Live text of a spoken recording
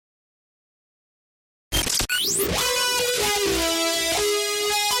The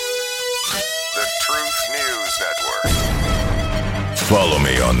Truth News Network. Follow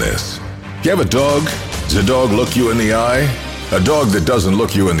me on this. You have a dog? Does a dog look you in the eye? A dog that doesn't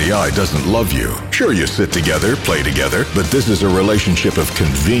look you in the eye doesn't love you. Sure, you sit together, play together, but this is a relationship of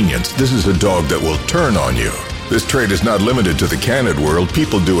convenience. This is a dog that will turn on you. This trait is not limited to the canid world.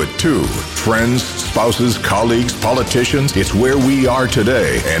 People do it too. Friends, spouses, colleagues, politicians. It's where we are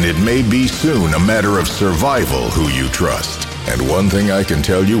today, and it may be soon a matter of survival who you trust. And one thing I can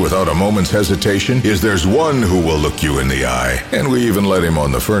tell you without a moment's hesitation is there's one who will look you in the eye, and we even let him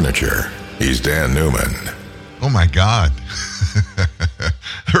on the furniture. He's Dan Newman. Oh my God.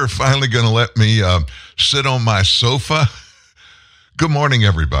 They're finally going to let me sit on my sofa. Good morning,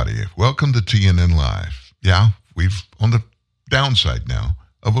 everybody. Welcome to TNN Live. Yeah, we've on the downside now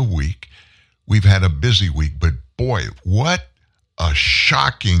of a week. We've had a busy week, but boy, what a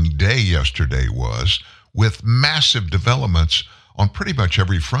shocking day yesterday was, with massive developments on pretty much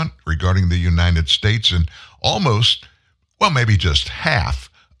every front regarding the United States and almost, well, maybe just half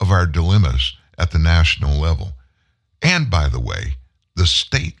of our dilemmas at the national level. And by the way, the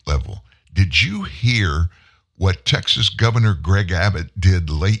state level. Did you hear what Texas Governor Gregg Abbot did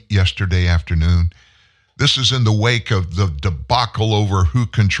late yesterday afternoon? This is in the wake of the debacle over who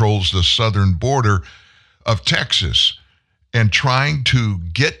controls the southern border of Texas and trying to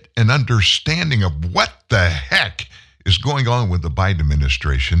get an understanding of what the heck is going on with the Biden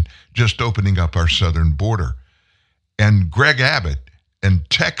administration just opening up our southern border. And Gregg Abbot and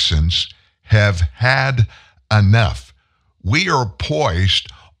Texans have had enough. We are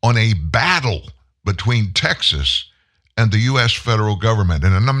poised on a battle between Texas and the U.S. federal government.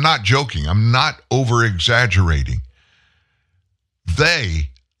 And I'm not joking. I'm not over-exaggerating. They,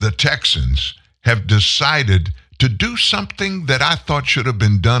 the Texans, have decided to do something that I thought should have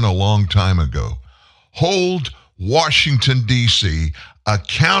been done a long time ago. Hold Washington, D.C.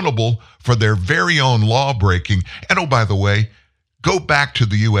 accountable for their very own law-breaking. And oh, by the way, go back to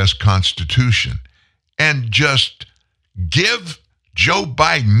the U.S. Constitution and just give Joe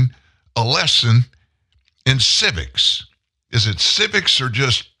Biden a lesson in civics. Is it civics or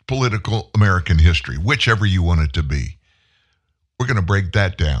just political American history? Whichever you want it to be. We're going to break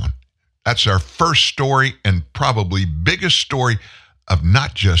that down. That's our first story and probably biggest story of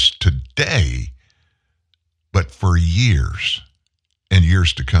not just today, but for years and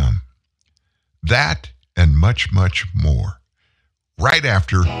years to come. That and much, much more. Right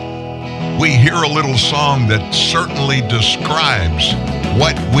after we hear a little song that certainly describes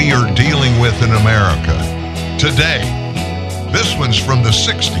what we are dealing with in America today. This one's from the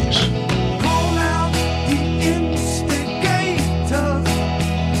 60s. Call out the instigators,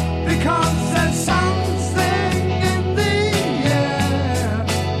 because there's something in the air.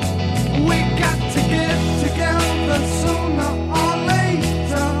 We got to get together sooner or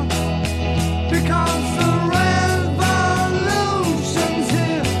later, because the revolution's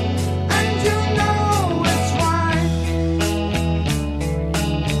here, and you know it's right.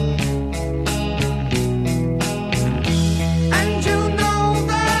 And you know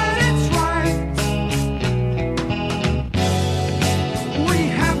that it's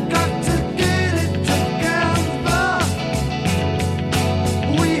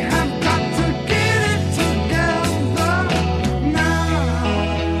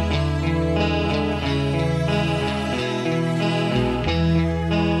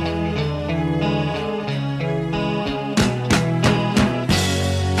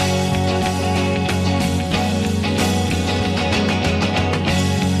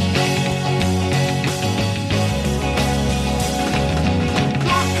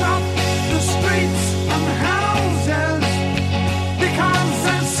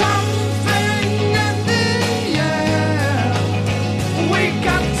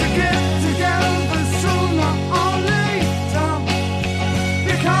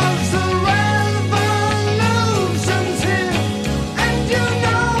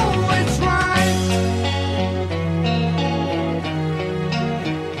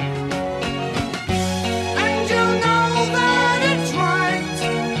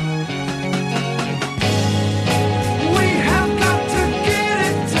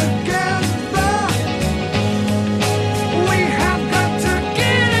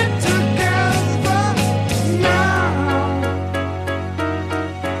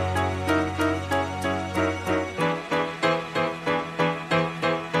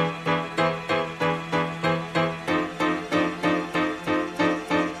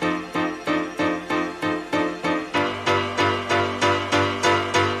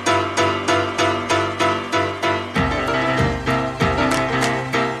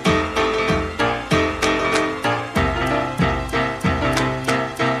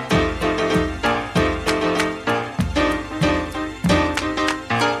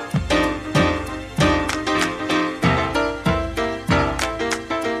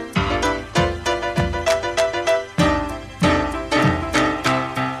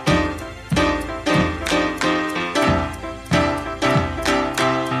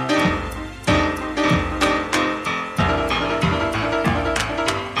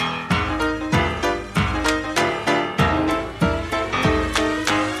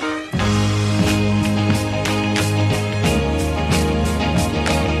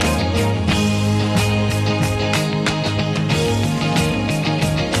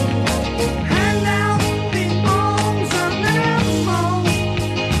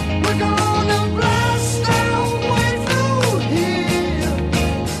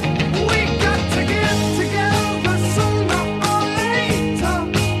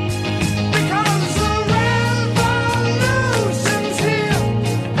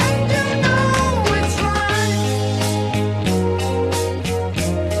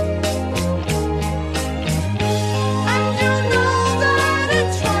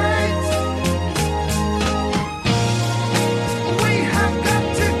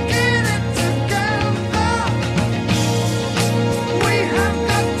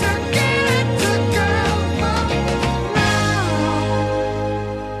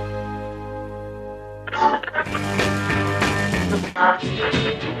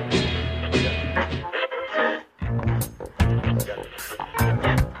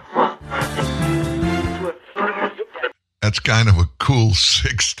That's kind of a cool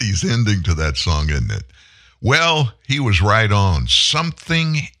 60s ending to that song, isn't it? Well, he was right on.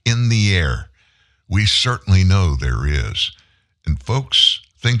 Something in the air. We certainly know there is. And folks,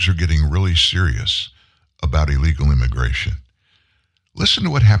 things are getting really serious about illegal immigration. Listen to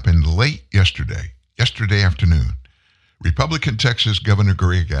what happened late yesterday afternoon. Republican Texas Governor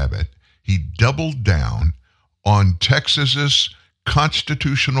Gregg Abbot, he doubled down on Texas's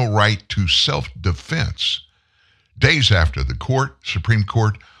constitutional right to self-defense. Days after the Supreme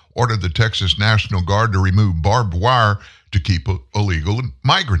Court ordered the Texas National Guard to remove barbed wire to keep illegal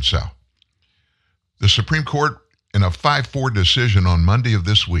migrants out. The Supreme Court, in a 5-4 decision on Monday of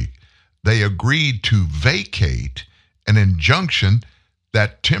this week, they agreed to vacate an injunction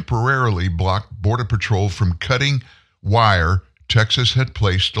that temporarily blocked Border Patrol from cutting wire Texas had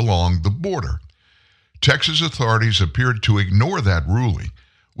placed along the border. Texas authorities appeared to ignore that ruling,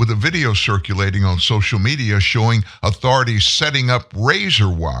 with a video circulating on social media showing authorities setting up razor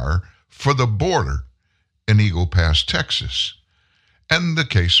wire for the border in Eagle Pass, Texas. And the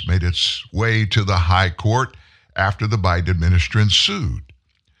case made its way to the high court after the Biden administration sued.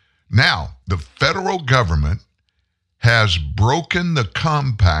 Now, the federal government has broken the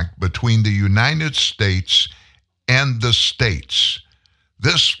compact between the United States and the states.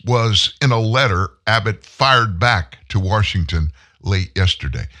 This was in a letter Abbott fired back to Washington late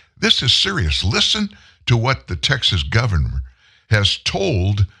yesterday. This is serious. Listen to what the Texas governor has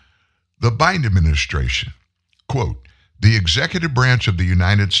told the Biden administration. Quote, "The executive branch of the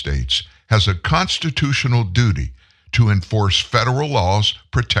United States has a constitutional duty to enforce federal laws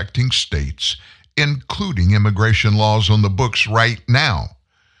protecting states, including immigration laws on the books right now.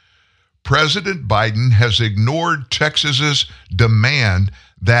 President Biden has ignored Texas's demand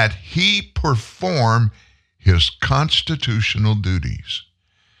that he perform his constitutional duties."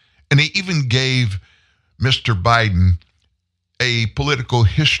 And he even gave Mr. Biden a political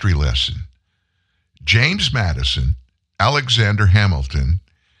history lesson. James Madison, Alexander Hamilton,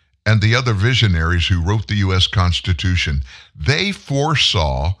 and the other visionaries who wrote the U.S. Constitution, they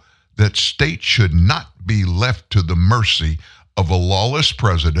foresaw that states should not be left to the mercy of a lawless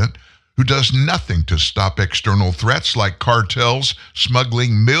president who does nothing to stop external threats like cartels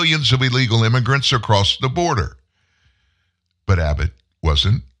smuggling millions of illegal immigrants across the border. But Abbott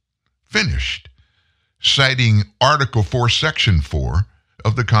wasn't finished. Citing Article 4, Section 4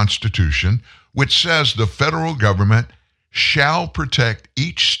 of the Constitution, which says the federal government shall protect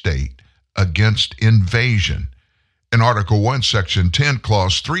each state against invasion. And Article 1, Section 10,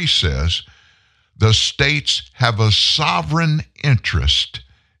 Clause 3 says the states have a sovereign interest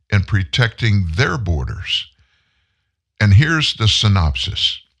in protecting their borders. And here's the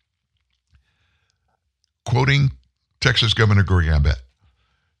synopsis. Quoting Texas Governor Gregg Abbott,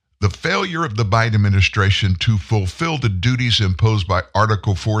 "The failure of the Biden administration to fulfill the duties imposed by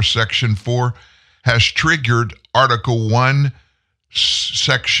Article 4, Section 4 has triggered Article 1,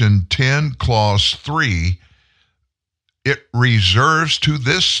 Section 10, Clause 3. It reserves to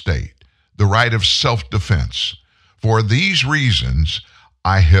this state the right of self-defense. For these reasons,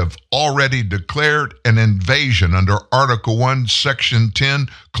 I have already declared an invasion under Article 1, Section 10,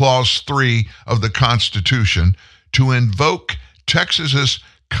 Clause 3 of the Constitution to invoke Texas's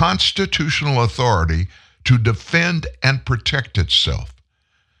constitutional authority to defend and protect itself.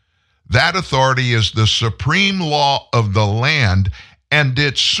 That authority is the supreme law of the land, and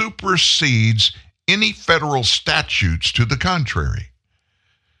it supersedes any federal statutes to the contrary.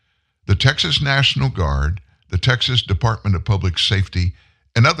 The Texas National Guard, the Texas Department of Public Safety,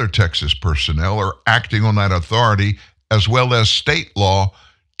 and other Texas personnel are acting on that authority, as well as state law,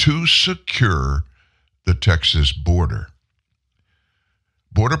 to secure the Texas border.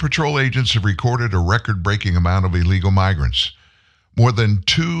 Border Patrol agents have recorded a record-breaking amount of illegal migrants. More than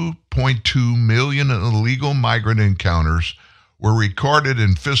 2.2 million illegal migrant encounters were recorded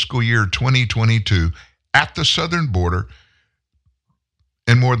in fiscal year 2022 at the southern border,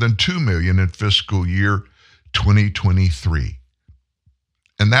 and more than 2 million in fiscal year 2023.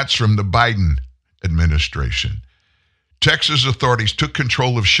 And that's from the Biden administration. Texas authorities took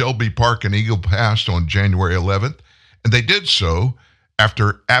control of Shelby Park and Eagle Pass on January 11th, and they did so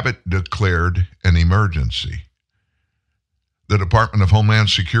after Abbott declared an emergency. The Department of Homeland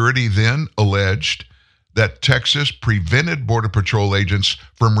Security then alleged that Texas prevented Border Patrol agents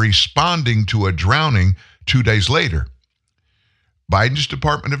from responding to a drowning 2 days later. Biden's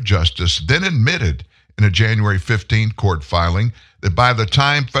Department of Justice then admitted in a January 15 court filing that by the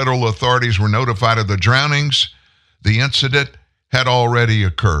time federal authorities were notified of the drownings, the incident had already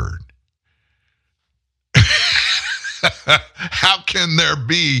occurred. How can there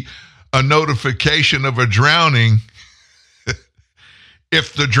be a notification of a drowning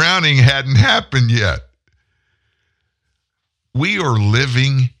if the drowning hadn't happened yet? We are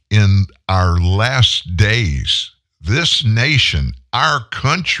living in our last days. This nation, our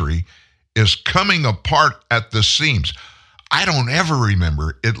country, is coming apart at the seams. I don't ever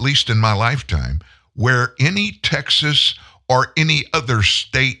remember, at least in my lifetime, where any Texas or any other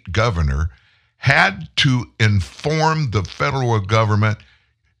state governor had to inform the federal government,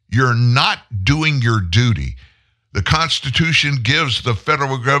 you're not doing your duty. The Constitution gives the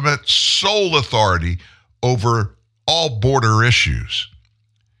federal government sole authority over all border issues.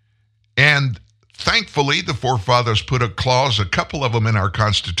 And thankfully, the forefathers put a clause, a couple of them in our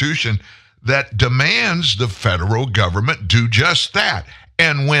Constitution, that demands the federal government do just that.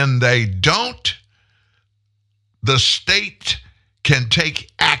 And when they don't, the state can take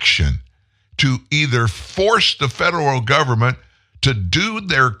action to either force the federal government to do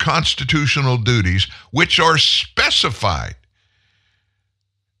their constitutional duties, which are specified,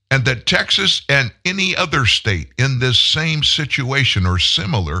 and that Texas and any other state in this same situation or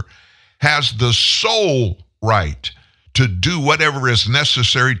similar has the sole right to do whatever is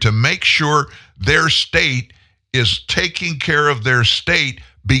necessary to make sure their state is taking care of their state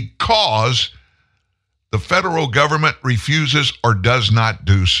because the federal government refuses or does not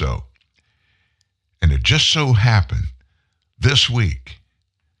do so. And it just so happened this week,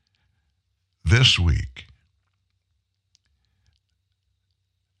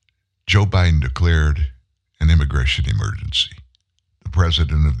 Joe Biden declared an immigration emergency, the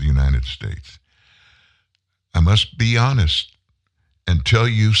President of the United States. I must be honest and tell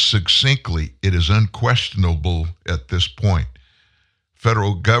you succinctly, it is unquestionable at this point.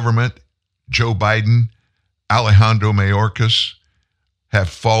 Federal government, Joe Biden, Alejandro Mayorkas, have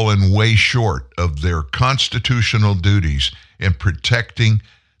fallen way short of their constitutional duties in protecting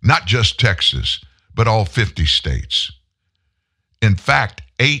not just Texas, but all 50 states. In fact,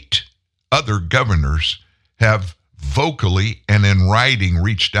 8 other governors have vocally and in writing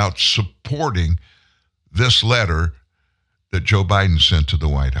reached out supporting this letter that Joe Biden sent to the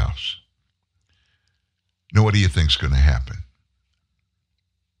White House. Now, what do you think is going to happen?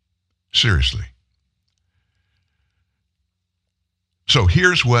 Seriously. So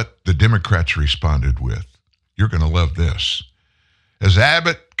here's what the Democrats responded with. You're going to love this. As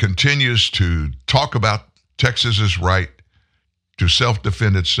Abbott continues to talk about Texas's right to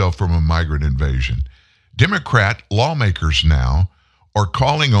self-defend itself from a migrant invasion, Democrat lawmakers now are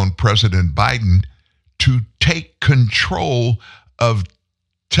calling on President Biden to take control of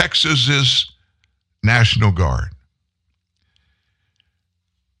Texas's National Guard.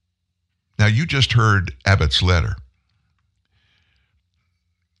 Now, you just heard Abbott's letter.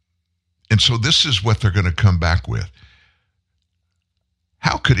 And so this is what they're going to come back with.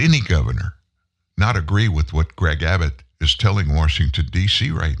 How could any governor not agree with what Gregg Abbott is telling Washington, D.C.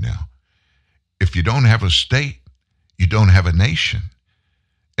 right now? If you don't have a state, you don't have a nation.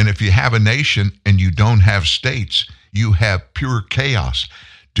 And if you have a nation and you don't have states, you have pure chaos.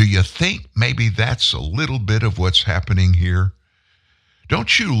 Do you think maybe that's a little bit of what's happening here?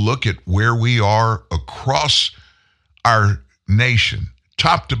 Don't you look at where we are across our nation,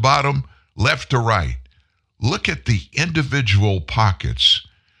 top to bottom, left to right. Look at the individual pockets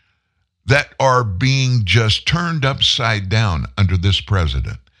that are being just turned upside down under this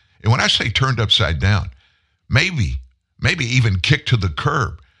president. And when I say turned upside down, maybe even kicked to the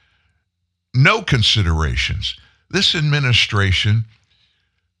curb. No considerations. This administration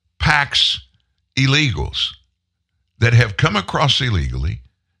packs illegals that have come across illegally.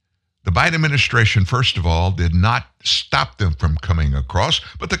 The Biden administration, first of all, did not stop them from coming across,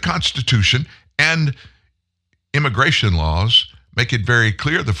 but the Constitution and immigration laws make it very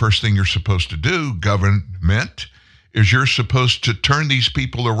clear the first thing you're supposed to do, government, is you're supposed to turn these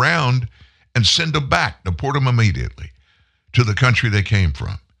people around and send them back, deport them immediately to the country they came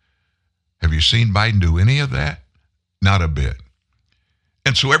from. Have you seen Biden do any of that? Not a bit.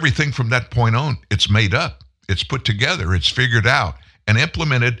 And so everything from that point on, it's made up, it's put together, it's figured out and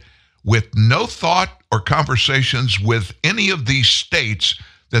implemented with no thought or conversations with any of these states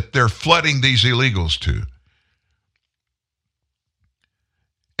that they're flooding these illegals to.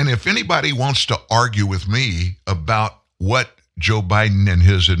 And if anybody wants to argue with me about what Joe Biden and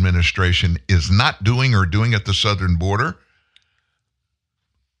his administration is not doing or doing at the southern border,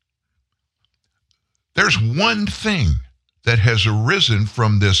 there's one thing that has arisen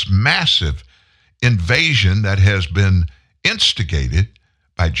from this massive invasion that has been instigated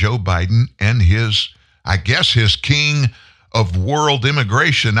by Joe Biden and his king of world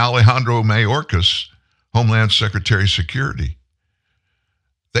immigration, Alejandro Mayorkas, Homeland Secretary of Security.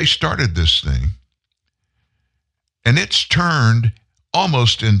 They started this thing, and it's turned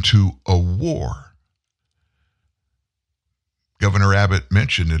almost into a war. Governor Abbot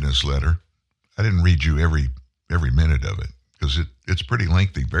mentioned in his letter, I didn't read you every minute of it because it's pretty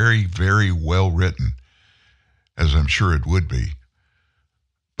lengthy, very, very well written, as I'm sure it would be.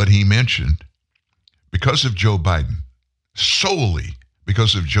 But he mentioned, because of Joe Biden, solely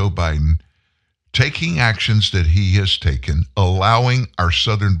because of Joe Biden, taking actions that he has taken, allowing our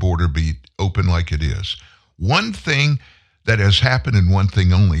southern border be open like it is. One thing that has happened and one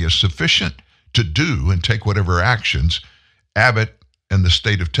thing only is sufficient to do and take whatever actions Abbott and the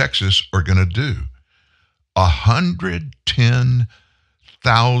state of Texas are going to do.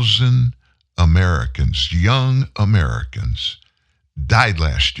 110,000 Americans, young Americans, died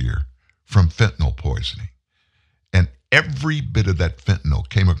last year from fentanyl poisoning. And every bit of that fentanyl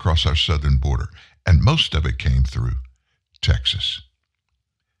came across our southern border, and most of it came through Texas.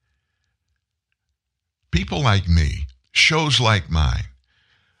 People like me, shows like mine,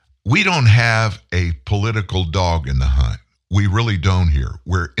 we don't have a political dog in the hunt. We really don't here.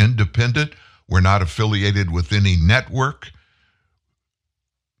 We're independent. We're not affiliated with any network.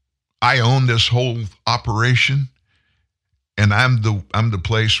 I own this whole operation, and I'm the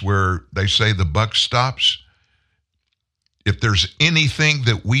place where they say the buck stops. If there's anything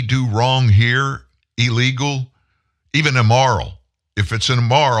that we do wrong here, illegal, even immoral, if it's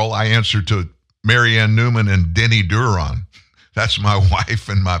immoral, I answer to Marianne Newman and Denny Duran. That's my wife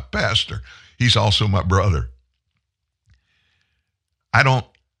and my pastor. He's also my brother. I don't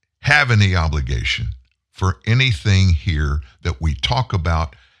have any obligation for anything here that we talk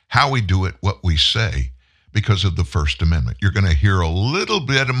about, how we do it, what we say, because of the First Amendment. You're going to hear a little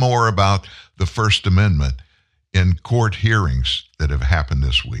bit more about the First Amendment in court hearings that have happened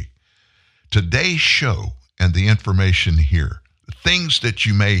this week. Today's show and the information here, the things that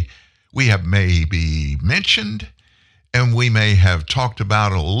we have maybe mentioned and we may have talked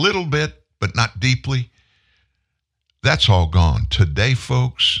about a little bit, but not deeply, that's all gone. Today,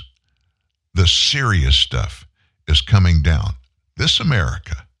 folks, the serious stuff is coming down. This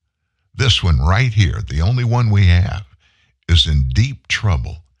America, this one right here, the only one we have, is in deep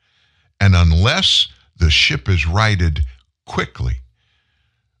trouble. And unless the ship is righted quickly,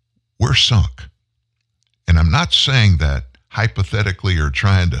 we're sunk. And I'm not saying that hypothetically or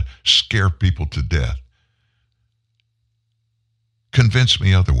trying to scare people to death. Convince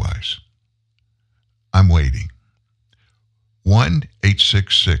me otherwise. I'm waiting.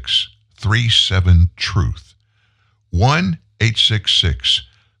 1-866-37-TRUTH.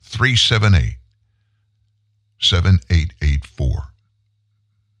 1-866-378-7884.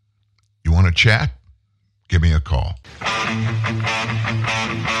 You want to chat? Give me a call.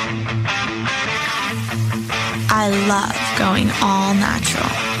 I love going all natural.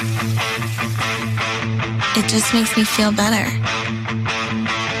 It just makes me feel better.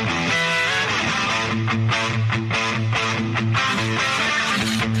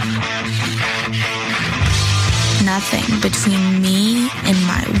 Nothing between me and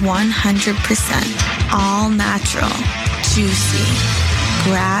my 100% all natural, juicy,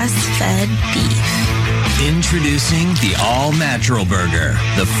 grass-fed beef. Introducing the all-natural burger,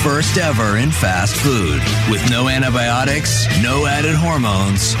 the first ever in fast food, with no antibiotics, no added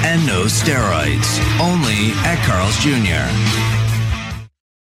hormones, and no steroids. Only at Carl's Jr.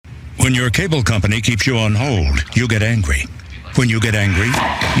 When your cable company keeps you on hold, you get angry. When you get angry,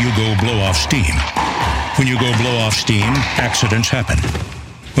 you go blow off steam. When you go blow off steam, accidents happen.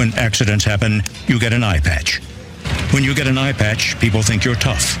 When accidents happen, you get an eye patch. When you get an eye patch, people think you're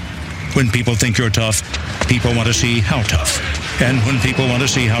tough. When people think you're tough, people want to see how tough. And when people want to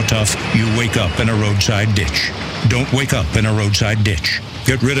see how tough, you wake up in a roadside ditch. Don't wake up in a roadside ditch.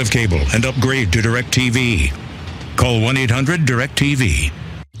 Get rid of cable and upgrade to DirecTV. Call 1-800-DirecTV.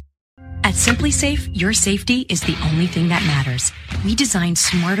 At SimpliSafe, your safety is the only thing that matters. We designed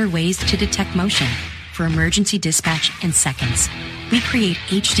smarter ways to detect motion for emergency dispatch in seconds. We create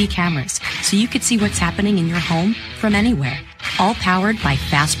HD cameras so you could see what's happening in your home from anywhere. All powered by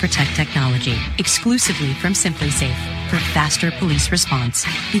Fast Protect technology, exclusively from SimpliSafe for faster police response.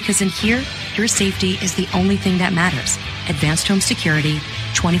 Because in here, your safety is the only thing that matters. Advanced home security,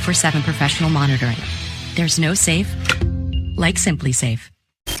 24/7 professional monitoring. There's no safe like SimpliSafe.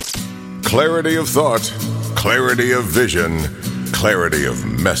 Clarity of thought, clarity of vision, clarity of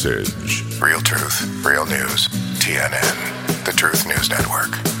message. Real truth, real news. TNN, the Truth News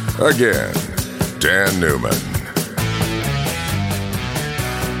Network. Again, Dan Newman.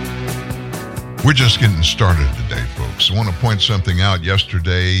 We're just getting started today, folks. folks, I want to point something out.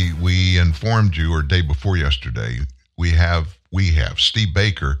 Yesterday, we informed you, or day before yesterday, we have Steve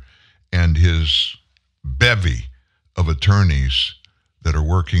Baker and his bevy of attorneys that are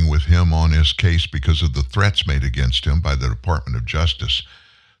working with him on his case because of the threats made against him by the Department of Justice.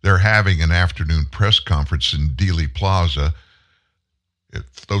 They're having an afternoon press conference in Dealey Plaza.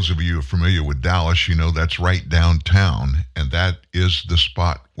 If those of you who are familiar with Dallas, you know that's right downtown, and that is the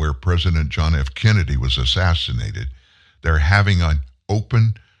spot where President John F. Kennedy was assassinated. They're having an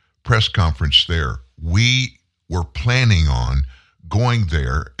open press conference there. We were planning on going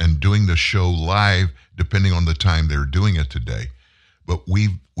there and doing the show live, depending on the time they're doing it today. But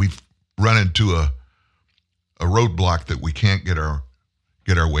we've run into a roadblock that we can't get our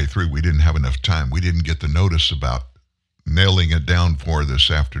way through. We didn't have enough time. We didn't get the notice about nailing it down for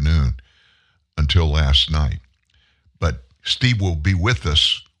this afternoon until last night. But Steve will be with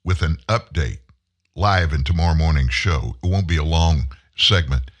us with an update live in tomorrow morning's show. It won't be a long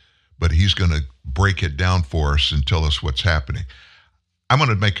segment, but he's going to break it down for us and tell us what's happening. I'm going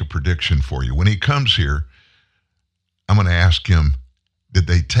to make a prediction for you. When he comes here, I'm going to ask him, did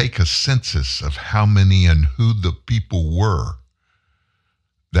they take a census of how many and who the people were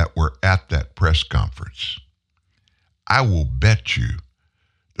that were at that press conference? I will bet you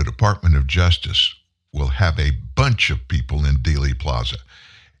the Department of Justice will have a bunch of people in Dealey Plaza.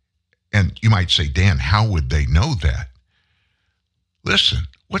 And you might say, Dan, how would they know that? Listen,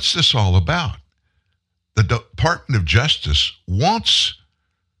 what's this all about? The Department of Justice wants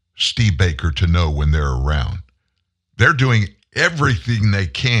Steve Baker to know when they're around. They're doing everything they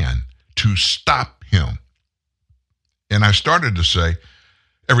can to stop him. And I started to say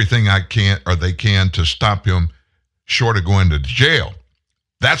everything they can to stop him short of going to jail.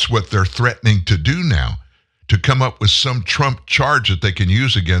 That's what they're threatening to do now, to come up with some Trump charge that they can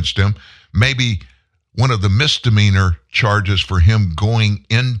use against him. Maybe one of the misdemeanor charges for him going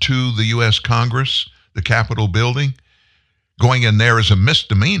into the U.S. Congress, the Capitol building, going in there as a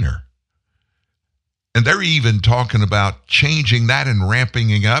misdemeanor. And they're even talking about changing that and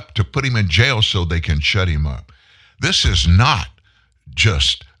ramping it up to put him in jail so they can shut him up. This is not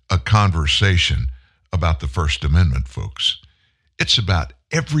just a conversation about the First Amendment, folks. It's about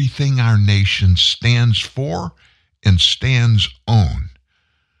everything our nation stands for and stands on.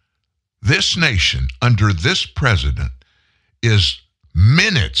 This nation, under this president, is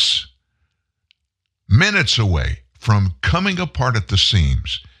minutes away from coming apart at the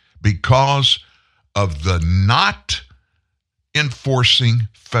seams because of the not enforcing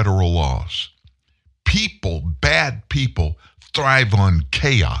federal laws. People, bad people, thrive on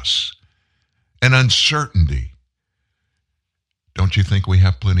chaos and uncertainty. Don't you think we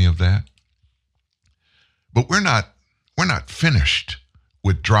have plenty of that? But we're not finished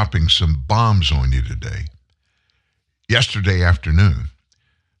with dropping some bombs on you today. Yesterday afternoon,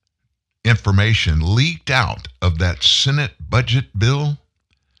 information leaked out of that Senate budget bill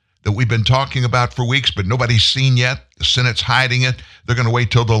that we've been talking about for weeks, but nobody's seen yet. The Senate's hiding it. They're going to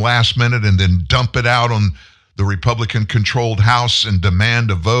wait till the last minute and then dump it out on the Republican-controlled House and demand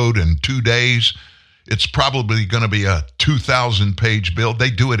a vote in 2 days. It's probably going to be a 2,000-page bill. They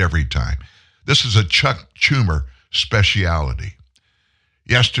do it every time. This is a Chuck Schumer speciality.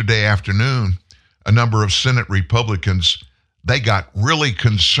 Yesterday afternoon, a number of Senate Republicans, they got really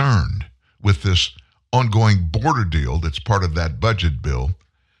concerned with this ongoing border deal that's part of that budget bill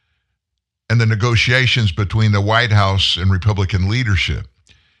and the negotiations between the White House and Republican leadership,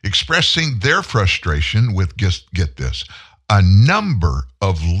 expressing their frustration with, get this, a number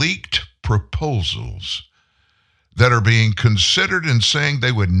of leaked proposals that are being considered and saying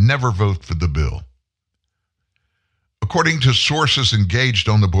they would never vote for the bill. According to sources engaged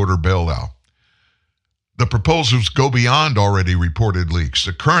on the border bailout, the proposals go beyond already reported leaks.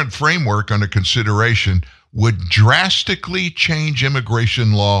 The current framework under consideration would drastically change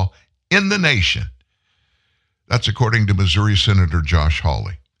immigration law in the nation. That's according to Missouri Senator Josh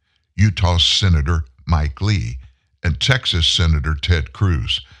Hawley, Utah Senator Mike Lee, and Texas Senator Ted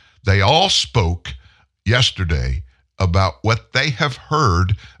Cruz. They all spoke yesterday about what they have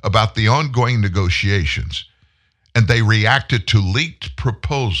heard about the ongoing negotiations, and they reacted to leaked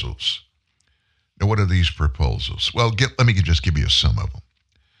proposals. Now, what are these proposals? Well, let me just give you some of them.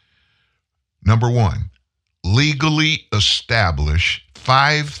 Number one, legally establish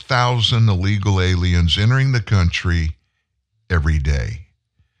 5,000 illegal aliens entering the country every day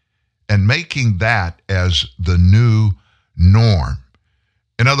and making that as the new norm.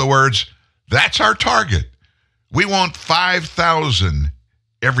 In other words, that's our target. We want 5,000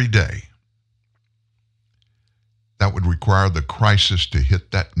 every day. That would require the crisis to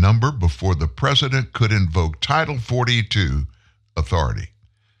hit that number before the president could invoke Title 42 authority,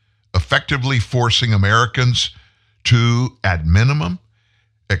 effectively forcing Americans to, at minimum,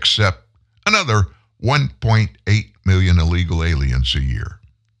 accept another 1.8 million illegal aliens a year.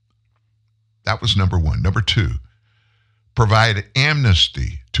 That was number one. Number two, provide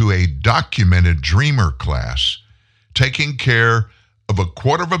amnesty to a documented dreamer class, taking care of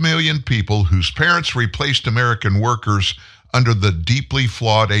 250,000 people whose parents replaced American workers under the deeply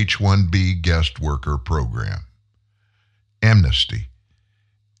flawed H-1B guest worker program. Amnesty.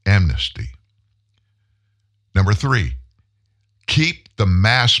 Amnesty. Number three, keep the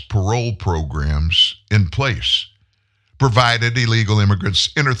mass parole programs in place, provided illegal immigrants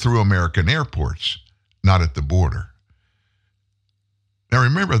enter through American airports, not at the border. Now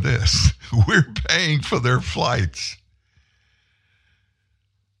remember this, we're paying for their flights.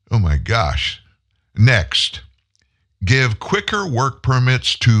 Oh my gosh. Next, give quicker work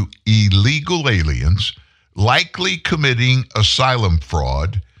permits to illegal aliens likely committing asylum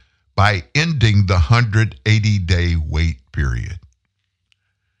fraud by ending the 180-day wait period.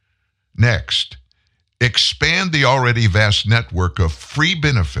 Next, expand the already vast network of free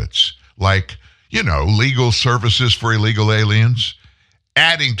benefits like, legal services for illegal aliens,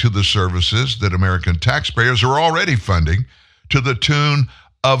 adding to the services that American taxpayers are already funding to the tune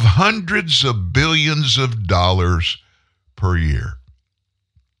of hundreds of billions of dollars per year.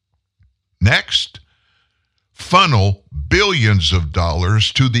 Next, funnel billions of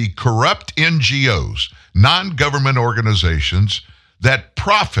dollars to the corrupt NGOs, non-government organizations that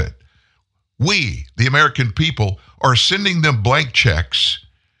profit. We, the American people, are sending them blank checks,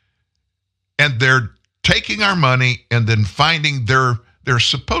 and they're taking our money and then finding they're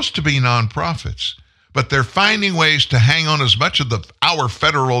supposed to be nonprofits, but they're finding ways to hang on as much of our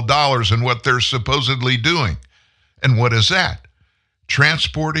federal dollars and what they're supposedly doing. And what is that?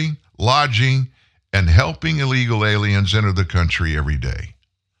 Transporting, lodging, and helping illegal aliens enter the country every day.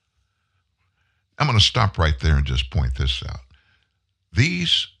 I'm going to stop right there and just point this out.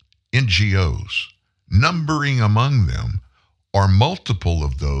 These NGOs, numbering among them, are multiple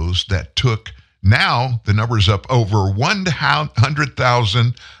of those that took, now the number's up over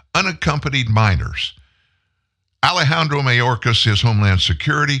 100,000 unaccompanied minors. Alejandro Mayorkas, his Homeland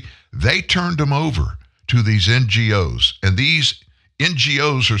Security, they turned them over to these NGOs, and these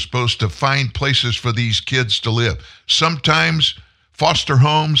NGOs are supposed to find places for these kids to live. Sometimes foster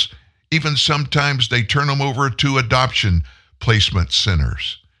homes, even sometimes they turn them over to adoption placement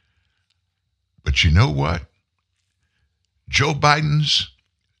centers. But you know what? Joe Biden's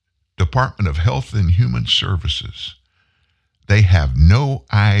Department of Health and Human Services, they have no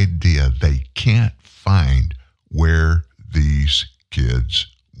idea. They can't find where these kids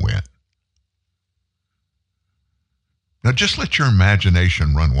went. Now, just let your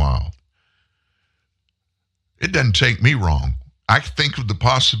imagination run wild. It doesn't take me wrong. I think of the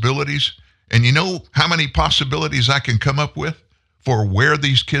possibilities, and you know how many possibilities I can come up with for where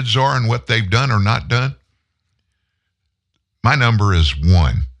these kids are and what they've done or not done? My number is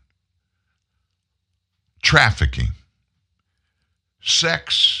 1. Trafficking,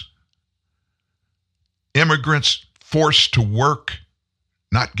 sex, immigrants forced to work,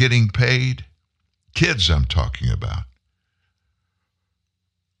 not getting paid, kids I'm talking about,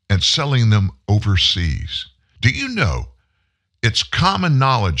 and selling them overseas. Do you know, it's common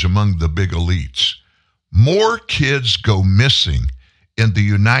knowledge among the big elites, more kids go missing in the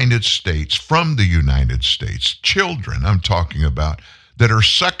United States, from the United States, children I'm talking about, that are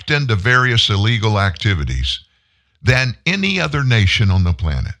sucked into various illegal activities than any other nation on the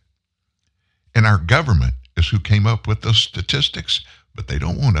planet. And our government is who came up with those statistics, but they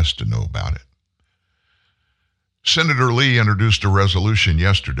don't want us to know about it. Senator Lee introduced a resolution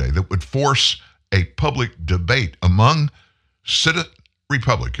yesterday that would force a public debate among Senate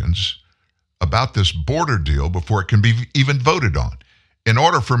Republicans about this border deal before it can be even voted on, in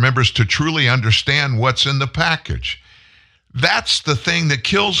order for members to truly understand what's in the package. That's the thing that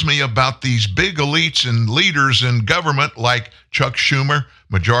kills me about these big elites and leaders in government like Chuck Schumer,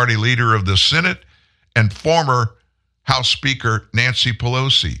 Majority Leader of the Senate, and former House Speaker Nancy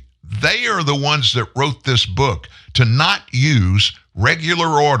Pelosi. They are the ones that wrote this book to not use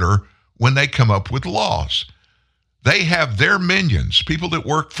regular order when they come up with laws. They have their minions, people that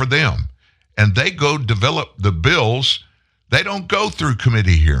work for them, and they go develop the bills. They don't go through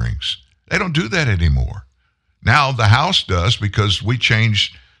committee hearings. They don't do that anymore. Now the House does, because we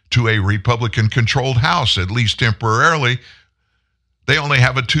changed to a Republican-controlled House, at least temporarily. They only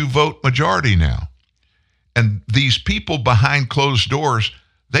have a 2-vote majority now. And these people behind closed doors,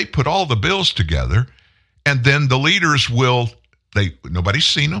 they put all the bills together, And then the leaders nobody's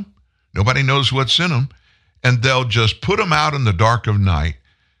seen them. Nobody knows what's in them. And they'll just put them out in the dark of night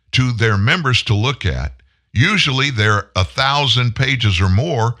to their members to look at. Usually they're 1,000 pages or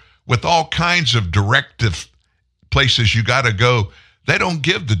more with all kinds of directive places you got to go. They don't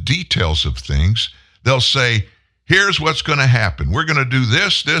give the details of things. They'll say, here's what's going to happen. We're going to do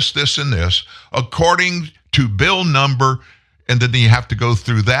this, this, this, and this according to bill number. And then you have to go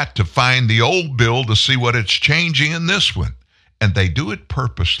through that to find the old bill to see what it's changing in this one. And they do it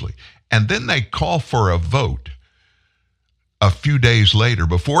purposely. And then they call for a vote a few days later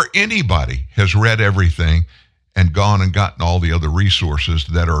before anybody has read everything and gone and gotten all the other resources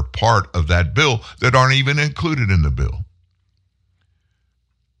that are part of that bill that aren't even included in the bill.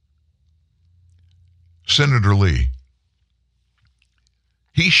 Senator Lee,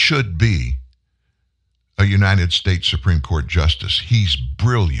 he should be a United States Supreme Court justice. He's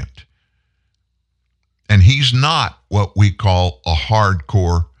brilliant. And he's not what we call a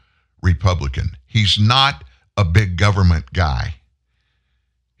hardcore Republican. He's not a big government guy.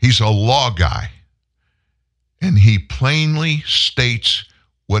 He's a law guy. And he plainly states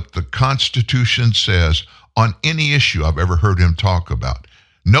what the Constitution says on any issue I've ever heard him talk about.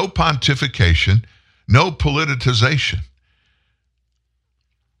 No pontification, no politicization.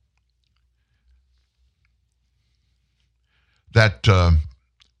 That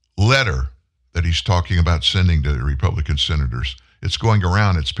letter that he's talking about sending to the Republican senators, it's going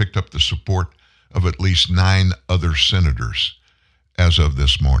around. It's picked up the support of at least 9 other senators as of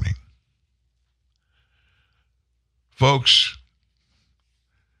this morning. Folks,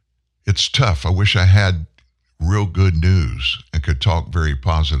 it's tough. I wish I had real good news and could talk very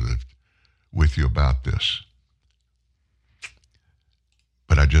positive with you about this.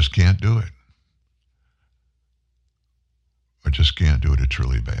 But I just can't do it. I just can't do it. It's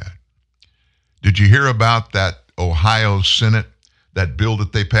really bad. Did you hear about that Ohio Senate, that bill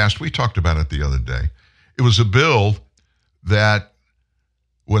that they passed? We talked about it the other day. It was a bill that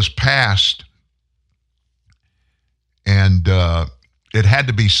was passed, and it had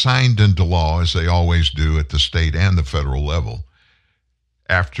to be signed into law, as they always do at the state and the federal level,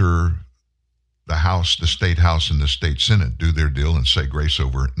 after the House, the state House, and the state Senate do their deal and say grace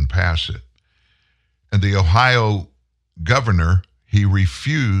over it and pass it. And the Ohio governor, he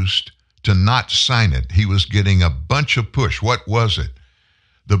refused to not sign it. He was getting a bunch of push. What was it?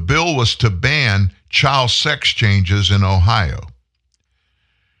 The bill was to ban child sex changes in Ohio.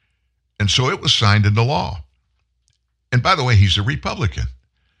 And so it was signed into law. And by the way, he's a Republican,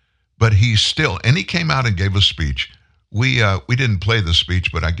 but he's still, and he came out and gave a speech. We didn't play the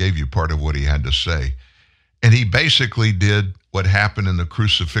speech, but I gave you part of what he had to say. And he basically did what happened in the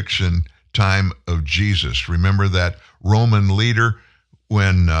crucifixion time of Jesus. Remember that Roman leader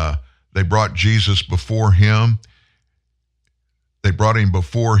when they brought Jesus before him? They brought him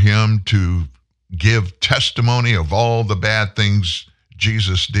before him to give testimony of all the bad things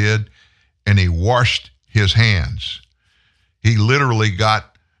Jesus did, and he washed his hands. He literally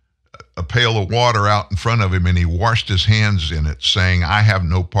got a pail of water out in front of him, and he washed his hands in it, saying, I have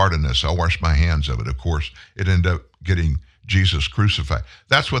no part in this. I'll wash my hands of it. Of course, it ended up getting Jesus crucified.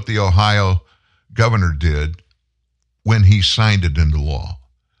 That's what the Ohio governor did when he signed it into law.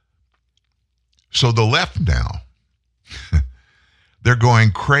 So the left now, they're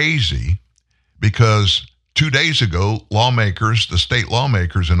going crazy because 2 days ago, lawmakers, the state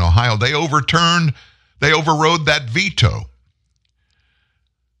lawmakers in Ohio, they overrode that veto.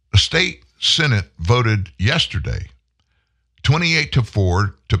 The state Senate voted yesterday,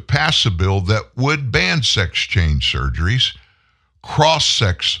 28-4, to pass a bill that would ban sex change surgeries,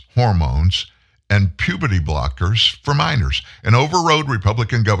 cross-sex hormones, and puberty blockers for minors, and overrode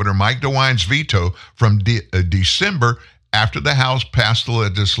Republican Governor Mike DeWine's veto from December after the House passed the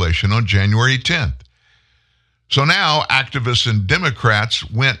legislation on January 10th. So now activists and Democrats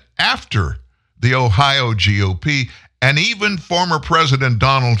went after the Ohio GOP and even former President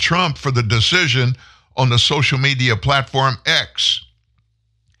Donald Trump for the decision on the social media platform X.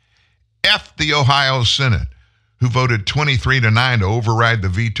 F the Ohio Senate, who voted 23-9 to override the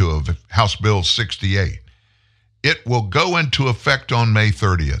veto of House Bill 68. It will go into effect on May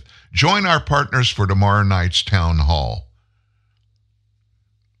 30th. Join our partners for tomorrow night's town hall.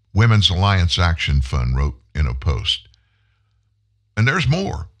 Women's Alliance Action Fund wrote in a post. And there's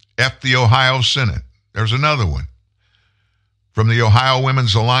more. F the Ohio Senate. There's another one from the Ohio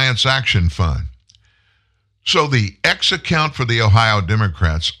Women's Alliance Action Fund. So the X account for the Ohio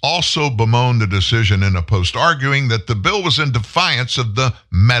Democrats also bemoaned the decision in a post, arguing that the bill was in defiance of the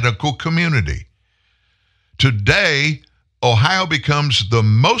medical community. Today, Ohio becomes the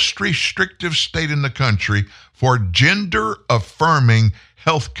most restrictive state in the country for gender-affirming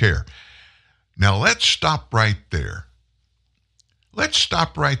health care. Now, let's stop right there. Let's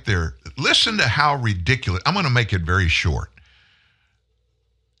stop right there. Listen to how ridiculous. I'm going to make it very short.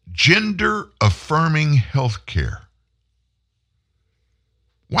 Gender-affirming health care.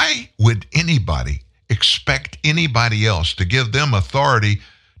 Why would anybody expect anybody else to give them authority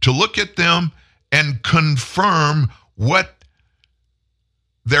to look at them and confirm what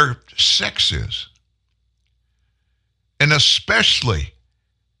their sex is? And especially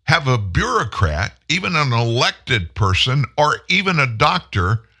have a bureaucrat, even an elected person, or even a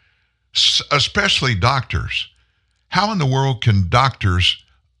doctor, especially doctors. How in the world can doctors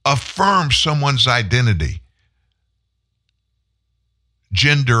affirm someone's identity?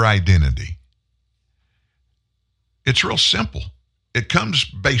 Gender identity. It's real simple. It comes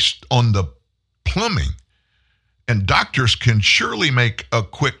based on the plumbing, and doctors can surely make a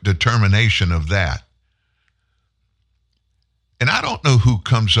quick determination of that. And I don't know who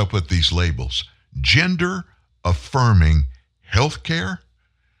comes up with these labels. Gender affirming healthcare.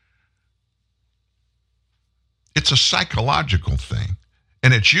 It's a psychological thing.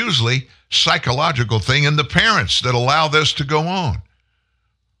 And it's usually psychological thing in the parents that allow this to go on.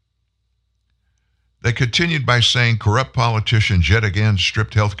 They continued by saying corrupt politicians yet again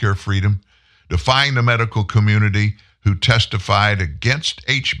stripped healthcare freedom, defying the medical community who testified against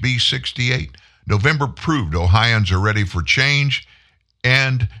HB 68. November proved Ohioans are ready for change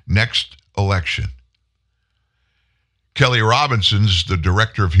and next election. Kelly Robinson's the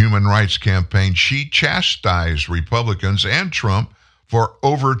director of Human Rights Campaign. She chastised Republicans and Trump for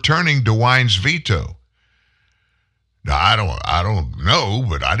overturning DeWine's veto. Now, I don't know,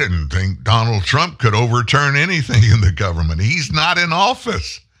 but I didn't think Donald Trump could overturn anything in the government. He's not in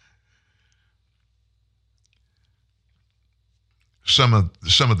office. Some of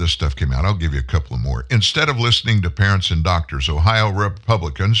this stuff came out. I'll give you a couple of more. Instead of listening to parents and doctors, Ohio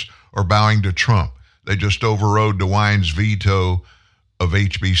Republicans are bowing to Trump. They just overrode DeWine's veto of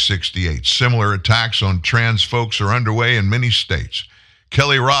HB 68. Similar attacks on trans folks are underway in many states.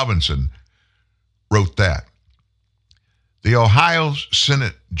 Kelly Robinson wrote that. The Ohio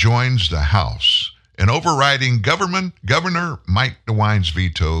Senate joins the House in overriding Governor Mike DeWine's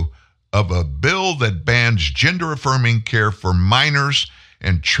veto of a bill that bans gender-affirming care for minors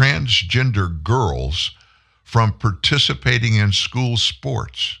and transgender girls from participating in school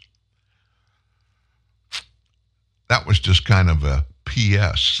sports. That was just kind of a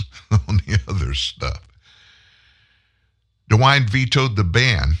PS on the other stuff. DeWine vetoed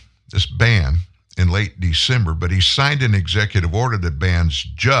this ban, in late December, but he signed an executive order that bans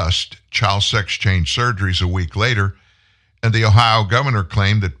just child sex change surgeries a week later, and the Ohio governor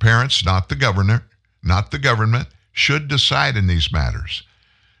claimed that parents, not the government, should decide in these matters.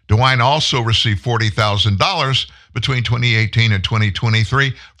 DeWine also received $40,000 between 2018 and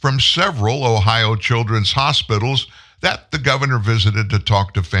 2023 from several Ohio children's hospitals that the governor visited to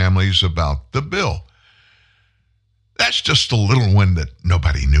talk to families about the bill. That's just a little one that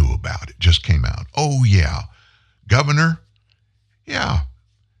nobody knew about. It just came out. Oh, yeah. Governor, yeah.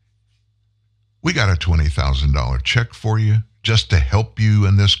 We got a $20,000 check for you just to help you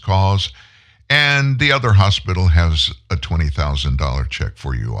in this cause. And the other hospital has a $20,000 check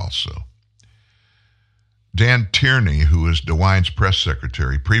for you also. Dan Tierney, who is DeWine's press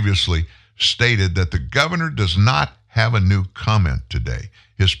secretary, previously stated that the governor does not have a new comment today.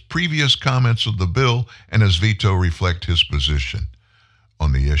 His previous comments of the bill and his veto reflect his position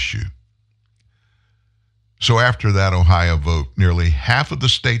on the issue. So after that Ohio vote, nearly half of the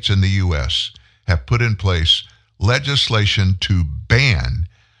states in the U.S. have put in place legislation to ban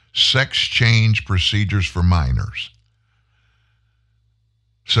sex change procedures for minors.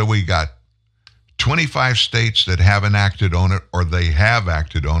 So we got 25 states that haven't acted on it, or they have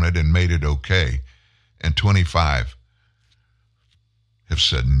acted on it and made it okay, and 25 have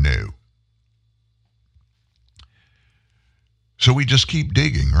said no. So we just keep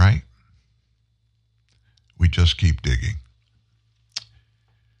digging, right? We just keep digging.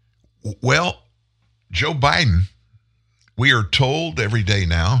 Well, Joe Biden, we are told every day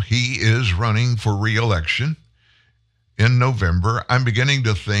now he is running for re-election in November. I'm beginning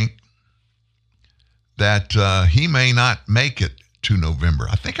to think that he may not make it to November.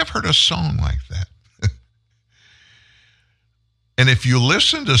 I think I've heard a song like that. And if you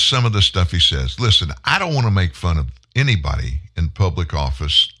listen to some of the stuff he says, listen, I don't want to make fun of anybody in public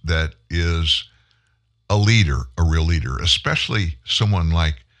office that is a leader, a real leader, especially someone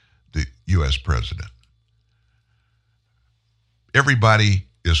like the U.S. president. Everybody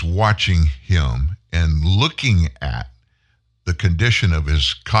is watching him and looking at the condition of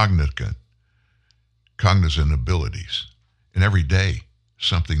his cognizant abilities. And every day,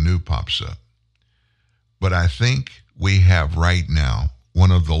 something new pops up. But I think we have right now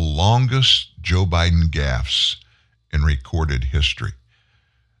one of the longest Joe Biden gaffes in recorded history.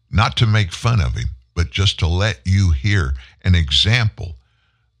 Not to make fun of him, but just to let you hear an example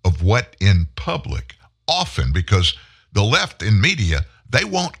of what in public, often, because the left in media, they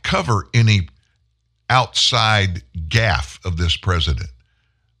won't cover any outside gaffe of this president.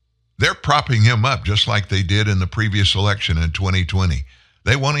 They're propping him up just like they did in the previous election in 2020.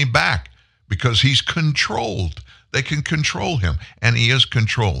 They want him back because he's controlled. They can control him, and he is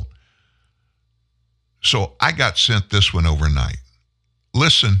controlled. So I got sent this one overnight.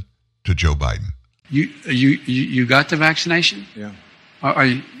 Listen to Joe Biden. You got the vaccination? Yeah.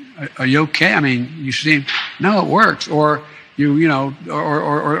 Are you okay? I mean, you seem, no, it works. Or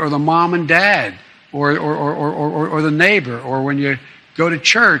or the mom and dad, or the neighbor, or when you go to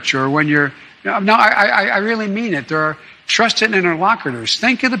church, or when you're, no, I really mean it. There are trusted interlocutors.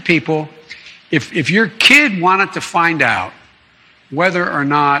 Think of the people. If your kid wanted to find out whether or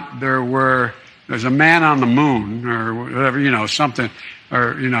not there's a man on the moon, or whatever, something,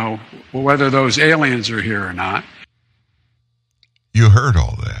 or, whether those aliens are here or not. You heard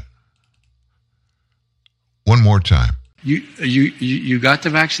all that. One more time. You got the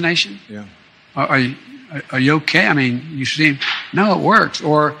vaccination? Yeah. Are you okay? I mean, you seem, no, it works.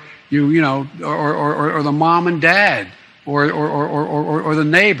 Or or the mom and dad, or the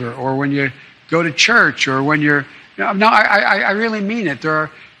neighbor, or when you go to church, or when you're, no, I really mean it. There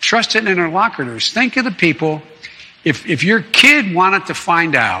are trusted interlocutors. Think of the people. If your kid wanted to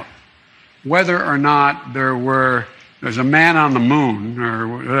find out whether or not there's a man on the moon, or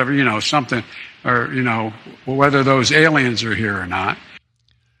whatever, something, or, whether those aliens are here or not.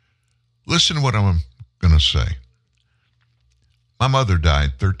 Listen to what I'm going to say. My mother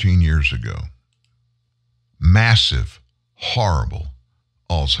died 13 years ago. Massive, horrible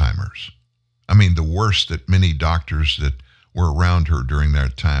Alzheimer's. I mean, the worst that many doctors that were around her during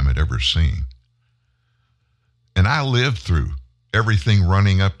that time had ever seen. And I lived through everything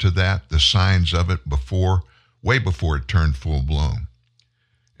running up to that, the signs of it way before it turned full blown.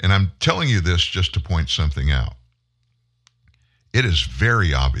 And I'm telling you this just to point something out. It is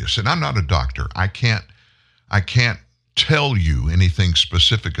very obvious, and I'm not a doctor. I can't tell you anything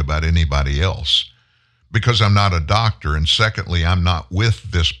specific about anybody else because I'm not a doctor. And secondly, I'm not with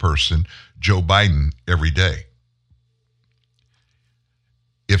this person, Joe Biden, every day.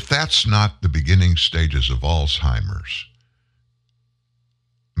 If that's not the beginning stages of Alzheimer's,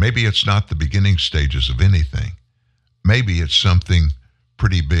 maybe it's not the beginning stages of anything. Maybe it's something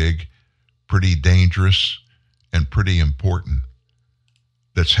pretty big, pretty dangerous, and pretty important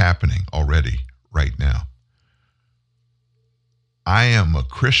that's happening already right now. I am a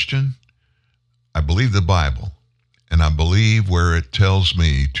Christian. I believe the Bible, and I believe where it tells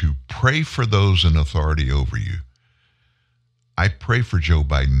me to pray for those in authority over you. I pray for Joe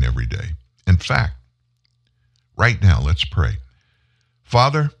Biden every day. In fact, right now, let's pray.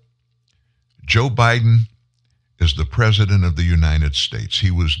 Father, Joe Biden is the President of the United States.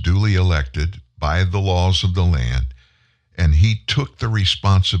 He was duly elected by the laws of the land, and he took the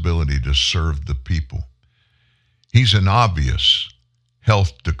responsibility to serve the people. He's in obvious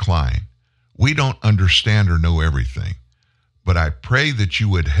health decline. We don't understand or know everything, but I pray that you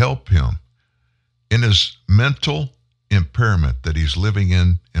would help him in his mental impairment that he's living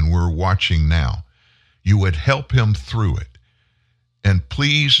in and we're watching now. You would help him through it. And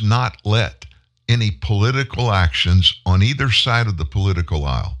please not let any political actions on either side of the political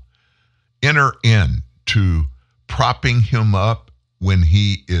aisle enter into propping him up when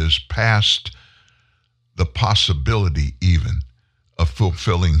he is past the possibility even of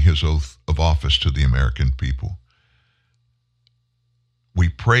fulfilling his oath of office to the American people. We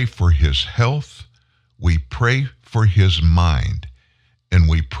pray for his health. We pray for his mind. And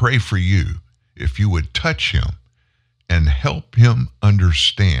we pray for you, if you would touch him and help him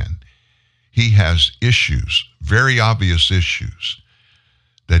understand he has issues, very obvious issues,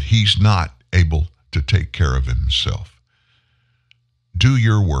 that he's not able to take care of himself. Do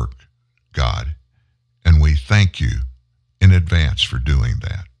your work, God, and we thank you in advance for doing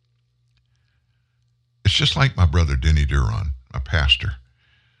that. It's just like my brother Denny Duron, my pastor,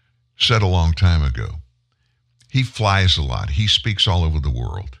 said a long time ago. He flies a lot. He speaks all over the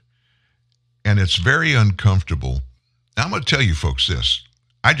world. And it's very uncomfortable. Now, I'm going to tell you folks this.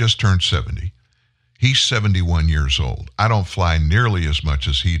 I just turned 70. He's 71 years old. I don't fly nearly as much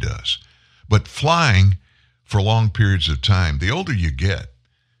as he does. But flying for long periods of time, the older you get,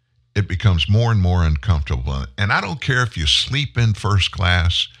 it becomes more and more uncomfortable. And I don't care if you sleep in first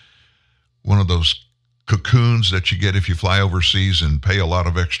class, one of those cocoons that you get if you fly overseas and pay a lot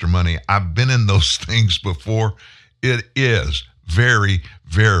of extra money. I've been in those things before. It is very,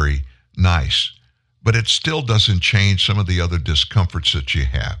 very nice, but it still doesn't change some of the other discomforts that you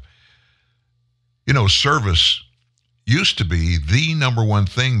have. You know, service used to be the number one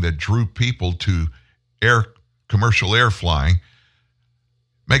thing that drew people to commercial air flying.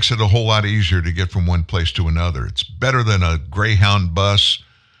 Makes it a whole lot easier to get from one place to another. It's better than a Greyhound bus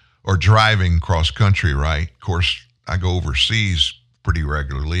or driving cross country, right? Of course, I go overseas pretty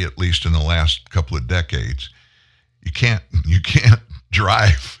regularly, at least in the last couple of decades. You can't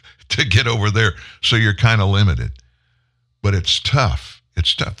drive to get over there, so you're kind of limited. But it's tough.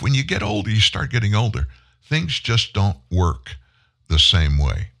 It's tough. When you get older, you start getting older, things just don't work the same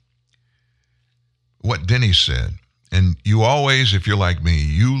way. What Denny said, and you always, if you're like me,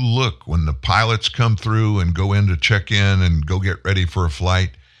 you look when the pilots come through and go in to check in and go get ready for a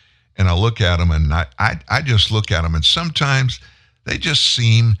flight, and I look at them, and I just look at them, and sometimes they just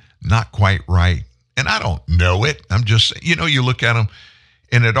seem not quite right. And I don't know it. I'm just, you look at them,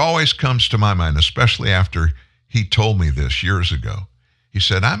 and it always comes to my mind, especially after he told me this years ago. He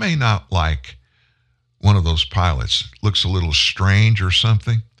said, I may not like one of those pilots, looks a little strange or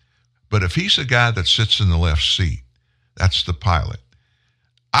something, but if he's a guy that sits in the left seat, that's the pilot,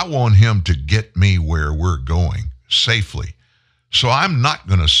 I want him to get me where we're going safely. So I'm not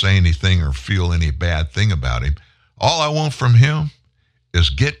going to say anything or feel any bad thing about him. All I want from him is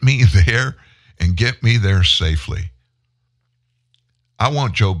get me there and get me there safely. I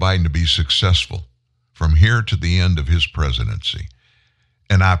want Joe Biden to be successful from here to the end of his presidency.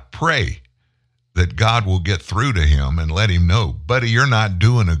 And I pray that God will get through to him and let him know, buddy, you're not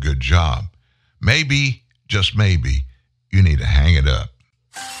doing a good job. Maybe, just maybe, you need to hang it up.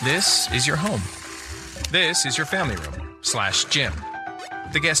 This is your home. This is your family room / gym.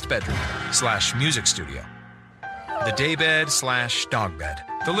 The guest bedroom / music studio. The daybed / dog bed.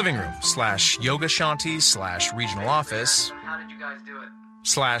 The living room / yoga shanty / regional office. How did you guys do it?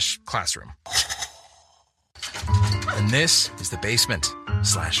 / classroom. And this is the basement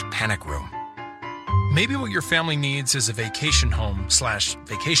 / panic room. Maybe what your family needs is a vacation home /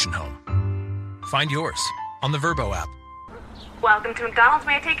 vacation home. Find yours on the Vrbo app. Welcome to McDonald's.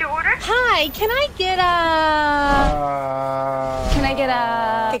 May I take your order? Hi, can I get a...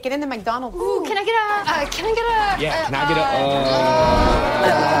 Get in the McDonald's. Ooh, can I get a... Yeah, can I get a...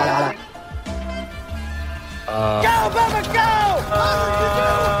 Go, Bubba, go!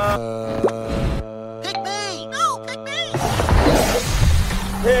 Pick me! No, pick me!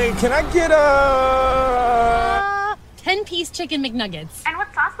 Hey, can I get a... 10-piece chicken McNuggets. And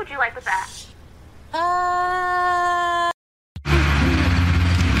what sauce would you like with that?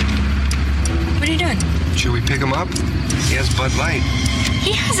 What are you doing? Should we pick him up? He has Bud Light.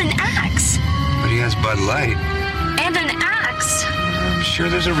 He has an axe. But he has Bud Light. And an axe. I'm sure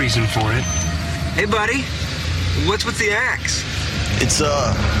there's a reason for it. Hey, buddy. What's with the axe? It's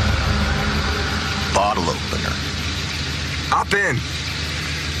a bottle opener. Hop in.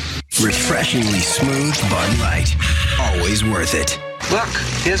 Refreshingly smooth Bud Light. Always worth it. Look,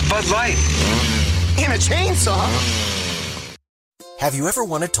 here's Bud Light. And a chainsaw. Have you ever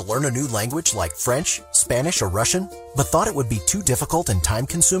wanted to learn a new language like French, Spanish, or Russian, but thought it would be too difficult and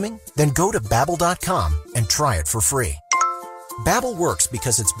time-consuming? Then go to Babbel.com and try it for free. Babbel works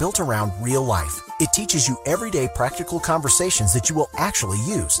because it's built around real life. It teaches you everyday practical conversations that you will actually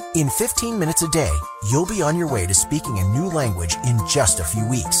use. In 15 minutes a day, you'll be on your way to speaking a new language in just a few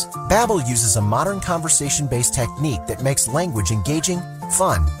weeks. Babbel uses a modern conversation-based technique that makes language engaging,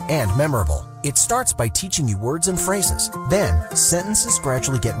 fun, and memorable. It starts by teaching you words and phrases. Then, sentences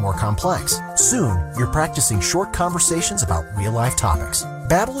gradually get more complex. Soon, you're practicing short conversations about real-life topics.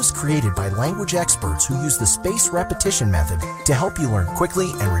 Babbel is created by language experts who use the spaced repetition method to help you learn quickly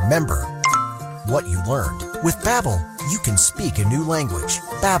and remember what you learned. With Babbel, you can speak a new language.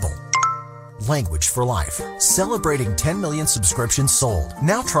 Babbel. Language for life. Celebrating 10 million subscriptions sold.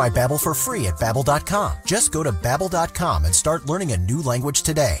 Now try Babbel for free at Babbel.com. Just go to Babbel.com and start learning a new language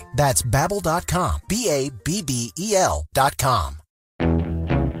today. That's Babbel.com. Babbel.com.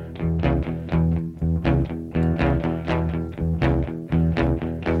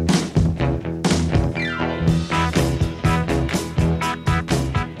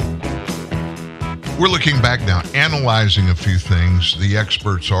 We're looking back now, analyzing a few things. The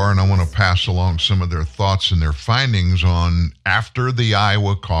experts are, and I want to pass along some of their thoughts and their findings on after the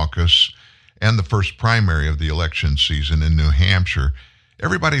Iowa caucus and the first primary of the election season in New Hampshire.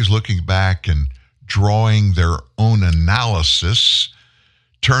 Everybody's looking back and drawing their own analysis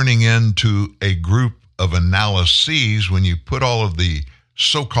turning into a group of analyses when you put all of the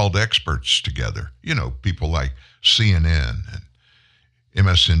so-called experts together. You know, people like CNN and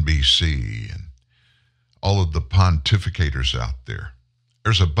MSNBC and all of the pontificators out there.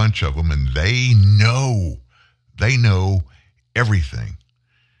 There's a bunch of them, and they know everything.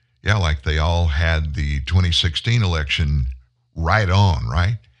 Yeah, like they all had the 2016 election right on,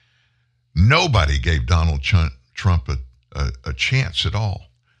 right? Nobody gave Donald Trump a chance at all.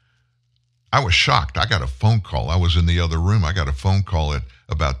 I was shocked. I got a phone call. I was in the other room. I got a phone call at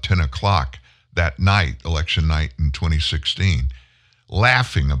about 10 o'clock that night, election night in 2016,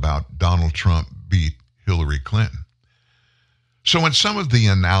 laughing about Donald Trump beat Hillary Clinton. So in some of the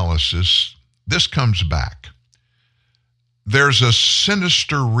analysis, this comes back. There's a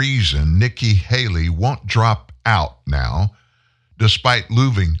sinister reason Nikki Haley won't drop out now, despite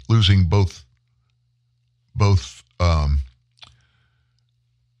losing both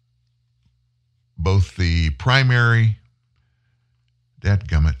the primary.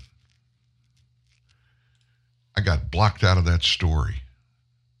 Dadgummit. I got blocked out of that story.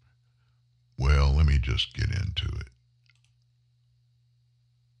 Well, let me just get into it.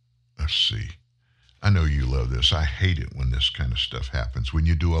 Let's see. I know you love this. I hate it when this kind of stuff happens. When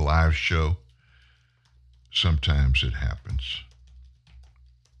you do a live show, sometimes it happens.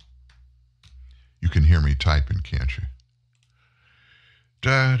 You can hear me typing, can't you?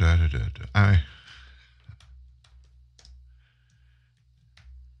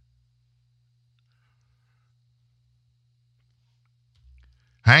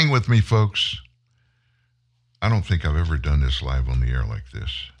 Hang with me, folks. I don't think I've ever done this live on the air like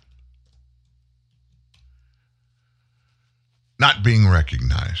this. Not being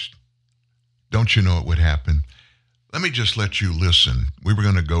recognized. Don't you know it would happen? Let me just let you listen. We were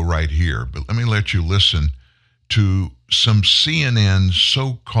going to go right here, but let me let you listen to some CNN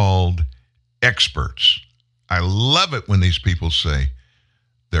so-called experts. I love it when these people say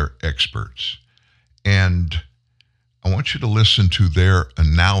they're experts. And I want you to listen to their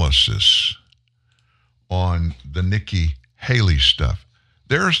analysis on the Nikki Haley stuff.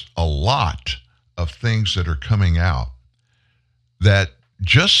 There's a lot of things that are coming out that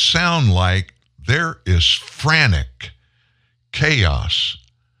just sound like there is frantic chaos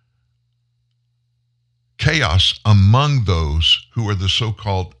among those who are the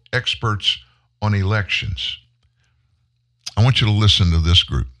so-called experts on elections. I want you to listen to this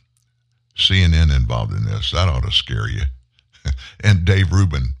group. CNN involved in this. That ought to scare you. And Dave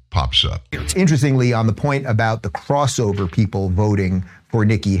Rubin pops up. Interestingly, on the point about the crossover people voting for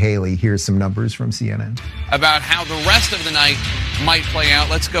Nikki Haley, here's some numbers from CNN. About how the rest of the night might play out.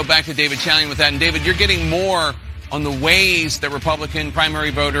 Let's go back to David Chalian with that. And David, you're getting more on the ways that Republican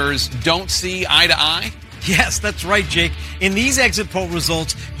primary voters don't see eye to eye? Yes, that's right, Jake. In these exit poll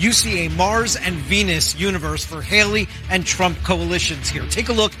results, you see a Mars and Venus universe for Haley and Trump coalitions here. Take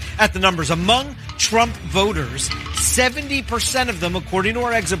a look at the numbers. Among Trump voters, 70% of them, according to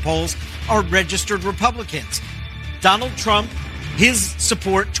our exit polls, are registered Republicans. Donald Trump, his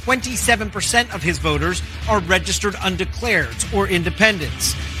support, 27% of his voters are registered undeclareds or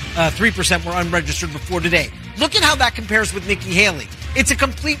independents. 3% were unregistered before today. Look at how that compares with Nikki Haley. It's a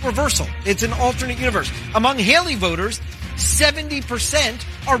complete reversal. It's an alternate universe. Among Haley voters, 70%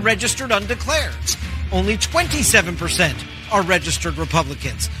 are registered undeclareds. Only 27% are registered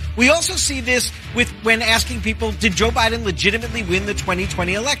Republicans. We also see this with when asking people, did Joe Biden legitimately win the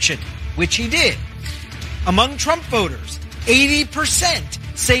 2020 election? Which he did. Among Trump voters,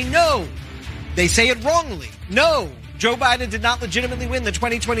 80% say no. They say it wrongly. No, Joe Biden did not legitimately win the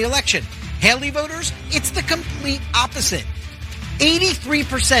 2020 election. Haley voters, it's the complete opposite.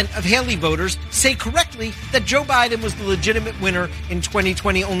 83% of Haley voters say correctly that Joe Biden was the legitimate winner in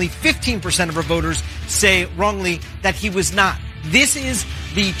 2020. Only 15% of her voters say wrongly that he was not. This is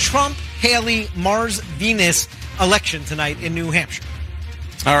the Trump-Haley Mars-Venus election tonight in New Hampshire.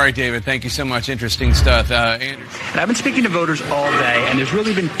 All right, David, thank you so much. Interesting stuff. Andrew. And I've been speaking to voters all day, and there's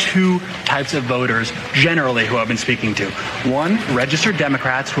really been two types of voters generally who I've been speaking to. One, registered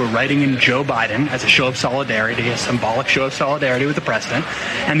Democrats who are writing in Joe Biden as a show of solidarity, a symbolic show of solidarity with the president.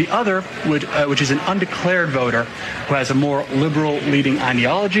 And the other, which is an undeclared voter who has a more liberal leading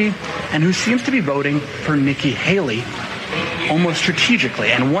ideology and who seems to be voting for Nikki Haley almost strategically.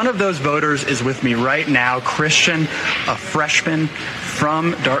 And one of those voters is with me right now, Christian, a freshman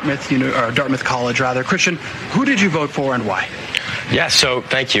from Dartmouth College, rather. Christian, who did you vote for and why? Yeah, so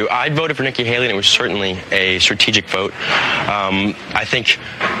thank you. I voted for Nikki Haley, and it was certainly a strategic vote. I think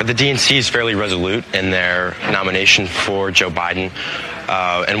the DNC is fairly resolute in their nomination for Joe Biden.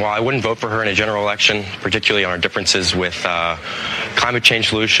 And while I wouldn't vote for her in a general election, particularly on our differences with climate change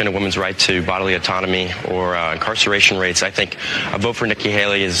solution and women's right to bodily autonomy or incarceration rates, I think a vote for Nikki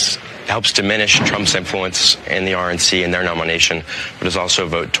Haley helps diminish Trump's influence in the RNC and their nomination, but is also a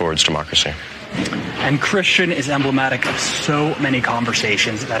vote towards democracy. And Christian is emblematic of so many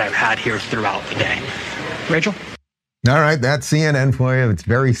conversations that I've had here throughout the day. Rachel? All right, that's CNN for you. It's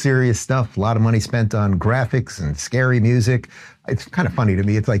very serious stuff. A lot of money spent on graphics and scary music. It's kind of funny to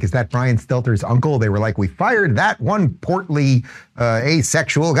me. It's like, is that Brian Stelter's uncle? They were like, we fired that one portly,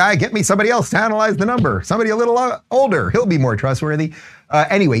 asexual guy. Get me somebody else to analyze the number. Somebody a little older. He'll be more trustworthy.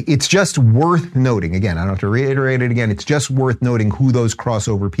 Anyway, it's just worth noting. Again, I don't have to reiterate it again. It's just worth noting who those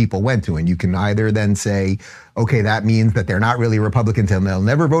crossover people went to. And you can either then say, okay, that means that they're not really Republicans and they'll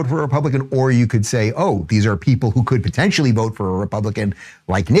never vote for a Republican. Or you could say, oh, these are people who could potentially vote for a Republican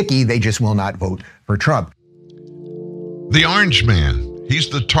like Nikki. They just will not vote for Trump. The orange man, he's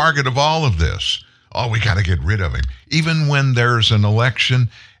the target of all of this. Oh, we got to get rid of him. Even when there's an election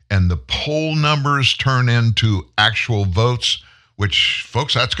and the poll numbers turn into actual votes, which,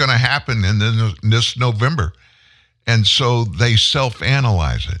 folks, that's going to happen in this November. And so they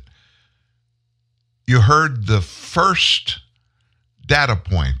self-analyze it. You heard the first data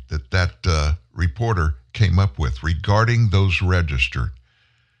point that reporter came up with regarding those registered.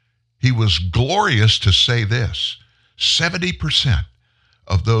 He was glorious to say this. 70%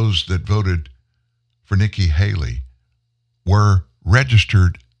 of those that voted for Nikki Haley were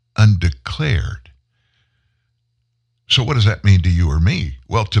registered undeclared. So what does that mean to you or me?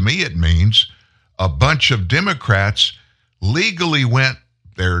 Well, to me it means a bunch of Democrats legally went,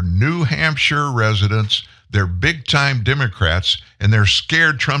 they're New Hampshire residents, they're big-time Democrats, and they're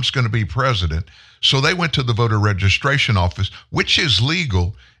scared Trump's going to be president. So they went to the voter registration office, which is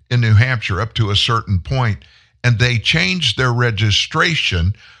legal in New Hampshire up to a certain point, and they changed their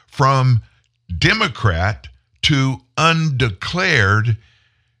registration from Democrat to undeclared,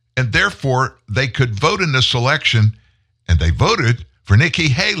 and therefore they could vote in this election, and they voted for Nikki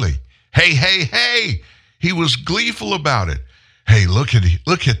Haley. Hey, hey, hey! He was gleeful about it. Hey, look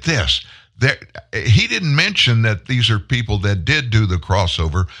at this. He didn't mention that these are people that did do the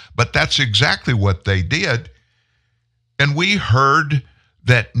crossover, but that's exactly what they did. And we heard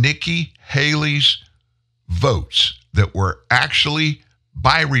that Nikki Haley's votes that were actually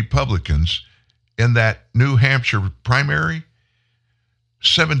by Republicans in that New Hampshire primary,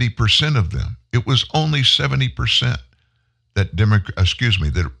 70% of them. It was only 70%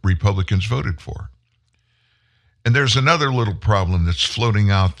 that Republicans voted for. And there's another little problem that's floating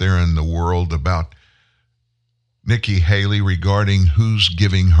out there in the world about Nikki Haley regarding who's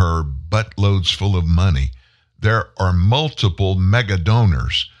giving her buttloads full of money. There are multiple mega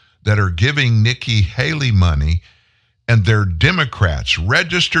donors that are giving Nikki Haley money, and they're Democrats,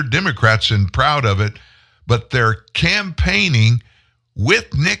 registered Democrats, and proud of it, but they're campaigning with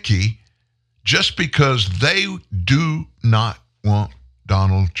Nikki just because they do not want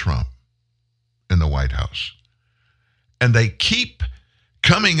Donald Trump in the White House. And they keep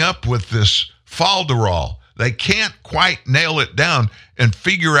coming up with this falderall. They can't quite nail it down and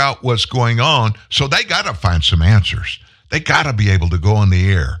figure out what's going on, so they got to find some answers. They got to be able to go on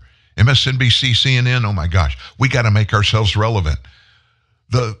the air. MSNBC, CNN, oh my gosh, we got to make ourselves relevant.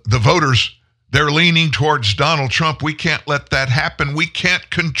 The voters, they're leaning towards Donald Trump. We can't let that happen. We can't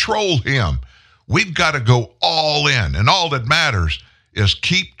control him. We've got to go all in, and all that matters is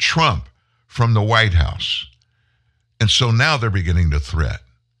keep Trump from the White House. And so now they're beginning to threat.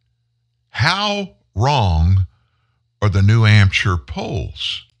 How wrong are the New Hampshire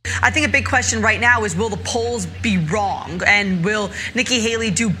polls? I think a big question right now is, will the polls be wrong? And will Nikki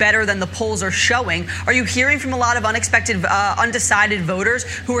Haley do better than the polls are showing? Are you hearing from a lot of undecided voters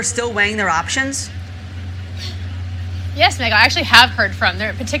who are still weighing their options? Yes, Meg, I actually have heard from.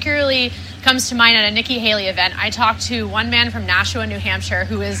 There particularly comes to mind at a Nikki Haley event. I talked to one man from Nashua, New Hampshire,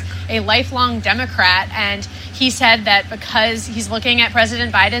 who is a lifelong Democrat, and he said that because he's looking at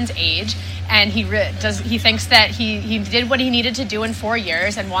President Biden's age, and he thinks that he did what he needed to do in 4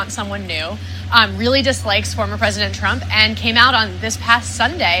 years and wants someone new, really dislikes former President Trump, and came out on this past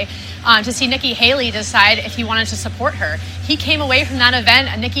Sunday to see Nikki Haley decide if he wanted to support her. He came away from that event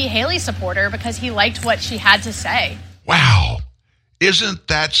a Nikki Haley supporter because he liked what she had to say. Wow. Isn't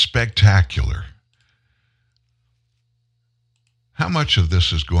that spectacular? How much of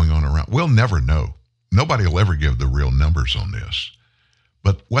this is going on around? We'll never know. Nobody will ever give the real numbers on this.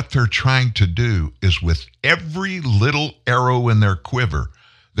 But what they're trying to do is, with every little arrow in their quiver,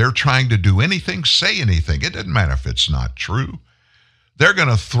 they're trying to do anything, say anything. It doesn't matter if it's not true. They're going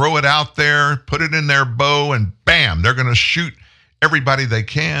to throw it out there, put it in their bow, and bam, they're going to shoot everybody they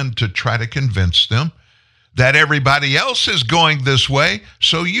can to try to convince them that everybody else is going this way,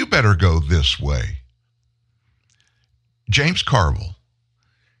 so you better go this way. James Carville,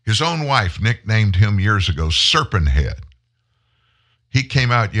 his own wife nicknamed him years ago Serpent Head. He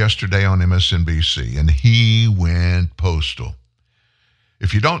came out yesterday on MSNBC and he went postal.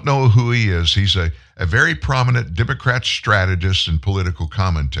 If you don't know who he is, he's a very prominent Democrat strategist and political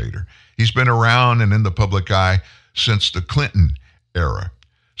commentator. He's been around and in the public eye since the Clinton era.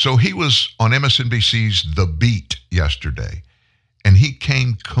 So he was on MSNBC's The Beat yesterday, and he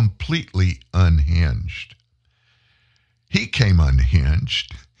came completely unhinged. He came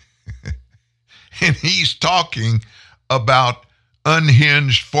unhinged, and he's talking about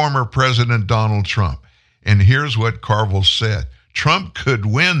unhinged former President Donald Trump. And here's what Carville said. Trump could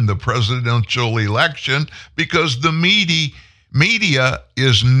win the presidential election because the media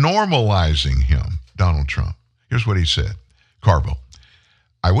is normalizing him, Donald Trump. Here's what he said. Carville,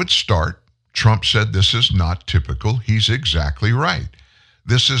 I would start. Trump said this is not typical. He's exactly right.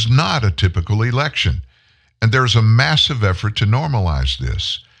 This is not a typical election. And there's a massive effort to normalize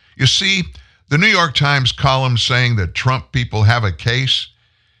this. You see, the New York Times column saying that Trump people have a case,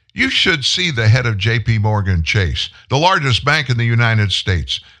 you should see the head of J.P. Morgan Chase, the largest bank in the United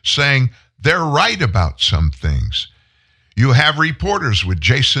States, saying they're right about some things. You have reporters with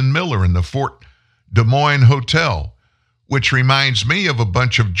Jason Miller in the Fort Des Moines Hotel, which reminds me of a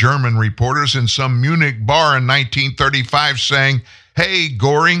bunch of German reporters in some Munich bar in 1935 saying, hey,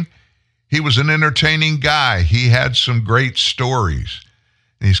 Goring, he was an entertaining guy. He had some great stories.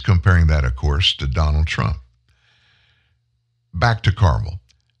 And he's comparing that, of course, to Donald Trump. Back to Carville.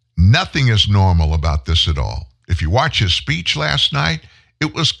 Nothing is normal about this at all. If you watch his speech last night,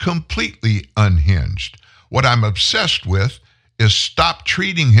 it was completely unhinged. What I'm obsessed with is stop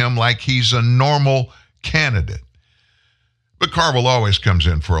treating him like he's a normal candidate. But Carville always comes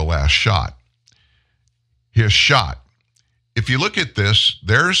in for a last shot. His shot. If you look at this,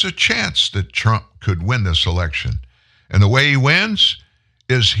 there's a chance that Trump could win this election. And the way he wins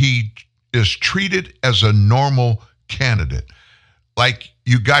is he is treated as a normal candidate. Like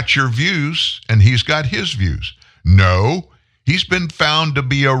you got your views and he's got his views. No, he's been found to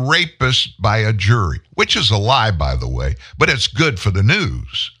be a rapist by a jury, which is a lie, by the way, but it's good for the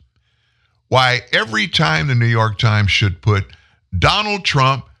news. Why, every time the New York Times should put Donald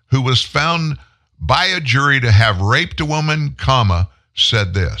Trump, who was found by a jury to have raped a woman,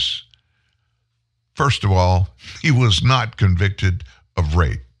 said this. First of all, he was not convicted of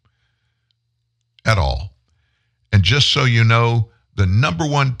rape at all. And just so you know, the number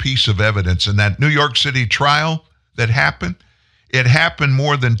one piece of evidence in that New York City trial that happened, it happened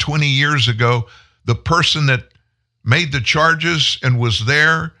more than 20 years ago. The person that made the charges and was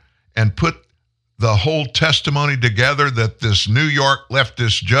there and put the whole testimony together that this New York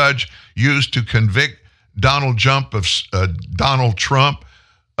leftist judge used to convict Donald Trump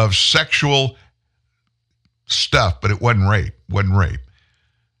of sexual stuff, but it wasn't rape.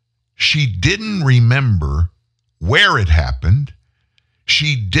 She didn't remember where it happened.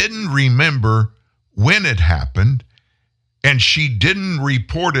 She didn't remember when it happened, and she didn't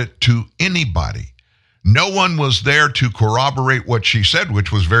report it to anybody. No one was there to corroborate what she said,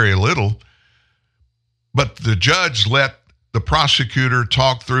 which was very little. But the judge let the prosecutor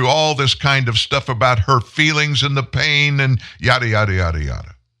talk through all this kind of stuff about her feelings and the pain and yada, yada, yada,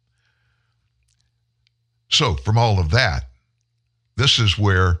 yada. So from all of that, this is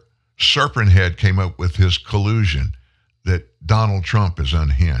where Serpent Head came up with his collusion that Donald Trump is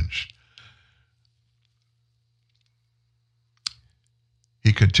unhinged.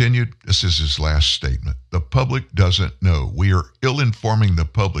 He continued, this is his last statement. The public doesn't know. We are ill-informing the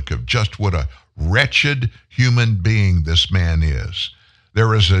public of just what a wretched human being this man is.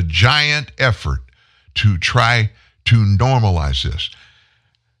 There is a giant effort to try to normalize this.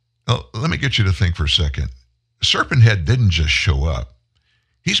 Now, let me get you to think for a second. Serpent Head didn't just show up.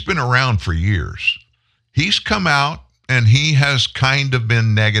 He's been around for years. He's come out and he has kind of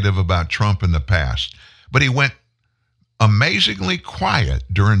been negative about Trump in the past, but he went amazingly quiet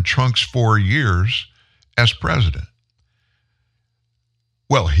during Trump's 4 years as president.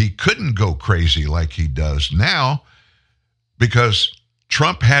 Well, he couldn't go crazy like he does now because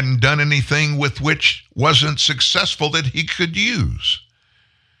Trump hadn't done anything with which wasn't successful that he could use.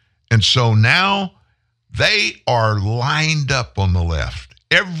 And so now they are lined up on the left.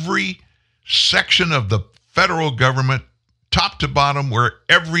 Every section of the federal government, top to bottom, where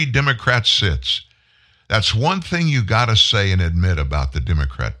every Democrat sits. That's one thing you got to say and admit about the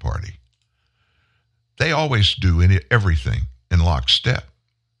Democrat Party. They always do everything in lockstep.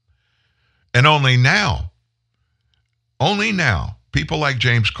 And only now Only now, people like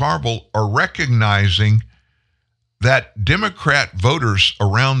James Carville are recognizing that Democrat voters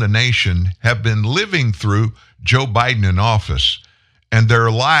around the nation have been living through Joe Biden in office, and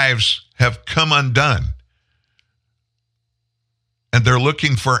their lives have come undone. And they're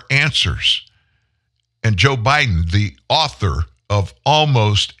looking for answers. And Joe Biden, the author of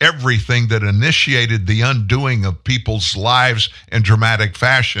almost everything that initiated the undoing of people's lives in dramatic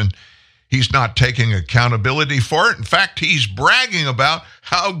fashion, he's not taking accountability for it. In fact, he's bragging about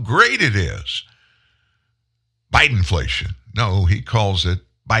how great it is. Bidenflation. No, he calls it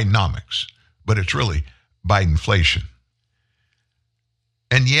Bidenomics, but it's really Bidenflation.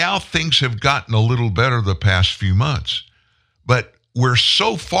 And yeah, things have gotten a little better the past few months, but we're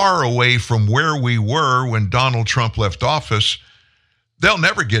so far away from where we were when Donald Trump left office, they'll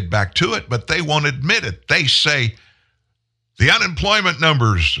never get back to it, but they won't admit it. They say the unemployment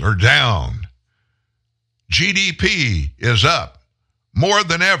numbers are down. GDP is up more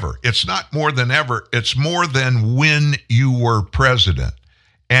than ever. It's not more than ever. It's more than when you were president.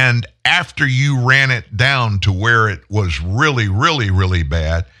 And after you ran it down to where it was really, really, really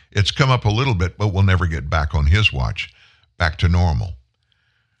bad, it's come up a little bit, but we'll never get back on his watch, back to normal.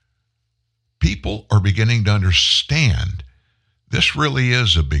 People are beginning to understand this really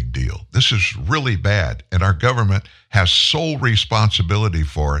is a big deal. This is really bad, and our government has sole responsibility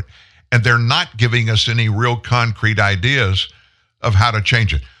for it, and they're not giving us any real concrete ideas of how to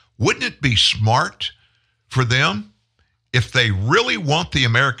change it. Wouldn't it be smart for them, if they really want the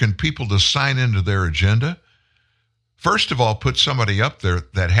American people to sign into their agenda, first of all, put somebody up there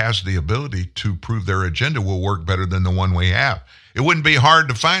that has the ability to prove their agenda will work better than the one we have? It wouldn't be hard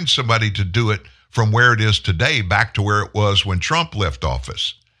to find somebody to do it from where it is today back to where it was when Trump left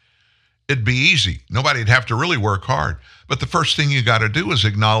office. It'd be easy. Nobody'd have to really work hard. But the first thing you got to do is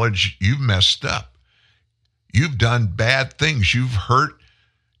acknowledge you've messed up. You've done bad things. You've hurt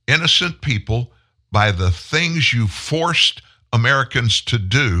innocent people by the things you forced Americans to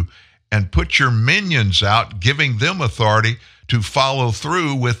do, and put your minions out, giving them authority to follow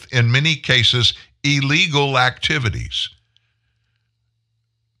through with, in many cases, illegal activities.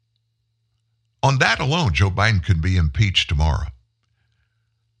 On that alone, Joe Biden could be impeached tomorrow.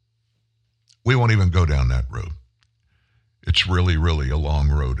 We won't even go down that road. It's really, really a long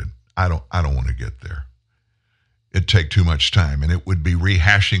road, and I don't want to get there. It'd take too much time, and it would be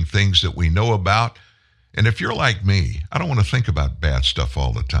rehashing things that we know about. And if you're like me, I don't want to think about bad stuff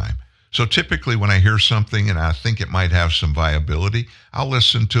all the time. So typically when I hear something and I think it might have some viability, I'll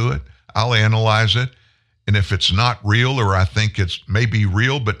listen to it, I'll analyze it, and if it's not real, or I think it's maybe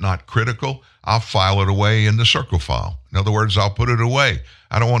real but not critical, I'll file it away in the circle file. In other words, I'll put it away.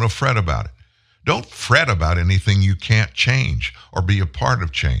 I don't want to fret about it. Don't fret about anything you can't change or be a part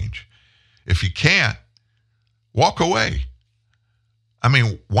of change. If you can't, walk away. I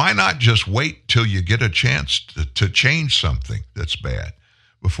mean, why not just wait till you get a chance to change something that's bad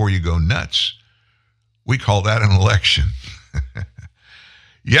before you go nuts? We call that an election.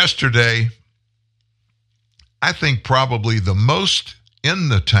 Yesterday, I think probably the most in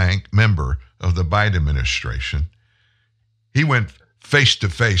the tank member of the Biden administration, he went face to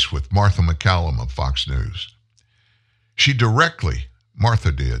face with Martha McCallum of Fox News.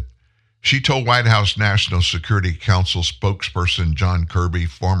 Martha did. She told White House National Security Council spokesperson John Kirby,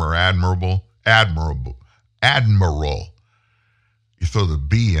 former admiral, you throw the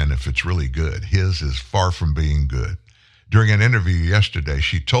B in if it's really good. His is far from being good. During an interview yesterday,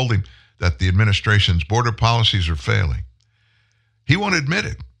 she told him that the administration's border policies are failing. He won't admit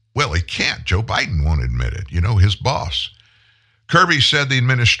it. Well, he can't. Joe Biden won't admit it. His boss. Kirby said the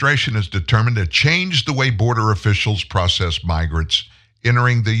administration is determined to change the way border officials process migrants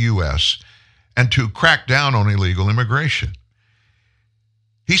entering the U.S. and to crack down on illegal immigration.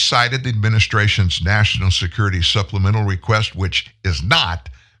 He cited the administration's national security supplemental request, which is not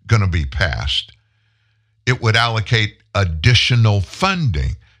going to be passed. It would allocate additional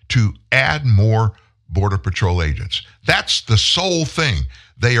funding to add more Border Patrol agents. That's the sole thing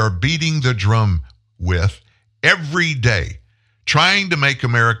they are beating the drum with every day, trying to make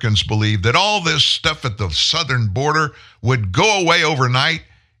Americans believe that all this stuff at the southern border would go away overnight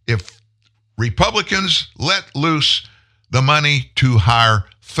if Republicans let loose the money to hire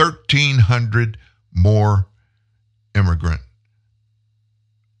 1,300 more immigrant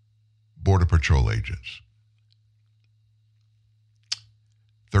Border Patrol agents.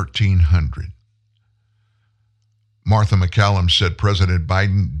 1,300. Martha McCallum said President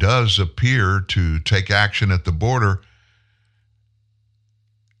Biden does appear to take action at the border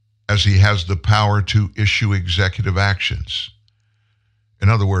as he has the power to issue executive actions. In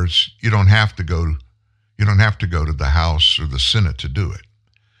other words, you don't have to You don't have to go to the House or the Senate to do it.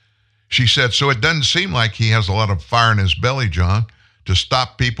 She said, so it doesn't seem like he has a lot of fire in his belly, John, to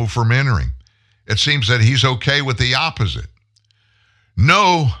stop people from entering. It seems that he's okay with the opposite.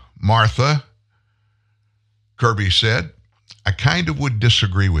 No, Martha, Kirby said, I kind of would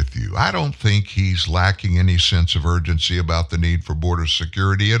disagree with you. I don't think he's lacking any sense of urgency about the need for border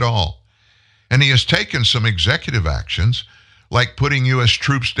security at all. And he has taken some executive actions, like putting U.S.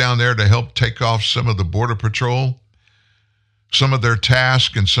 troops down there to help take off some of the Border Patrol, some of their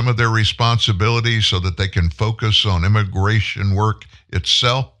tasks and some of their responsibilities so that they can focus on immigration work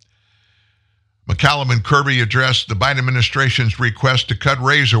itself. McCallum and Kirby addressed the Biden administration's request to cut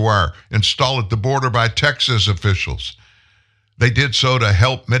razor wire installed at the border by Texas officials. They did so to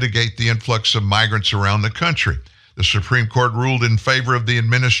help mitigate the influx of migrants around the country. The Supreme Court ruled in favor of the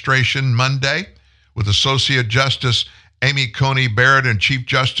administration Monday, with Associate Justice Amy Coney Barrett and Chief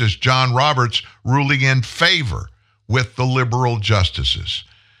Justice John Roberts ruling in favor with the liberal justices.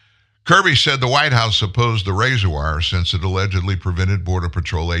 Kirby said the White House opposed the razor wire since it allegedly prevented Border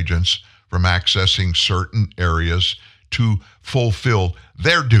Patrol agents from accessing certain areas to fulfill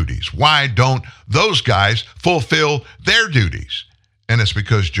their duties. Why don't those guys fulfill their duties? And it's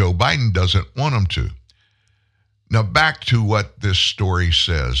because Joe Biden doesn't want them to. Now back to what this story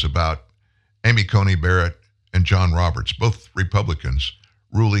says about Amy Coney Barrett and John Roberts, both Republicans,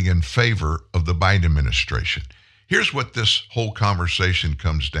 ruling in favor of the Biden administration. Here's what this whole conversation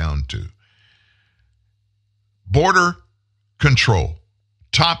comes down to. Border control,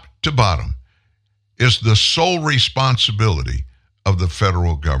 top to bottom, is the sole responsibility of the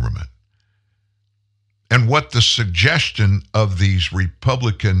federal government. And what the suggestion of these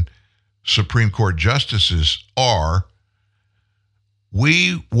Republican Supreme Court justices are,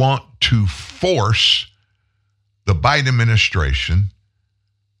 we want to force the Biden administration,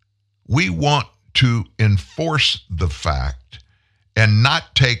 we want to enforce the fact and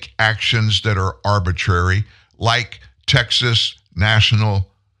not take actions that are arbitrary, like Texas national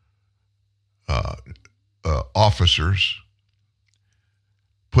officers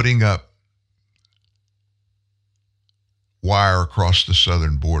putting up wire across the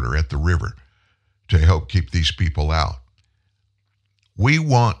southern border at the river to help keep these people out. We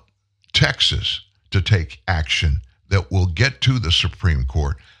want Texas to take action that will get to the Supreme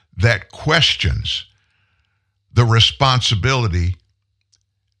Court that questions the responsibility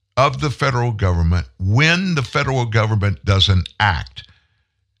of the federal government when the federal government doesn't act.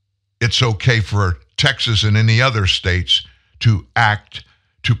 It's okay for Texas and any other states to act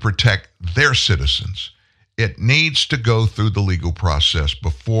to protect their citizens. It needs to go through the legal process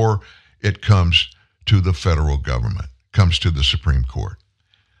before it comes to the federal government, comes to the Supreme Court.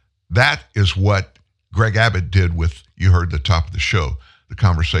 That is what Gregg Abbott did with, you heard the top of the show, the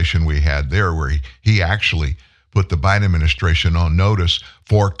conversation we had there where he actually put the Biden administration on notice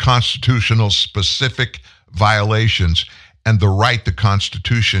for constitutional specific violations and the right the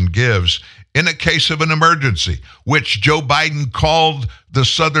Constitution gives in a case of an emergency, which Joe Biden called the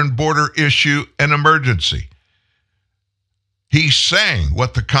southern border issue an emergency. He's saying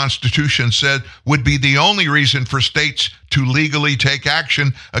what the Constitution said would be the only reason for states to legally take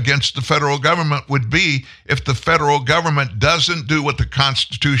action against the federal government would be if the federal government doesn't do what the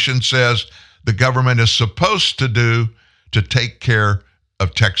Constitution says the government is supposed to do to take care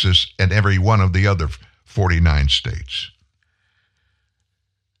of Texas and every one of the other 49 states.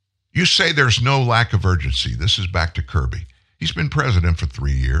 You say there's no lack of urgency. This is back to Kirby. He's been president for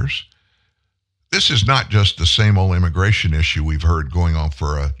 3 years. This is not just the same old immigration issue we've heard going on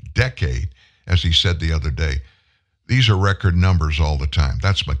for a decade, as he said the other day. These are record numbers all the time.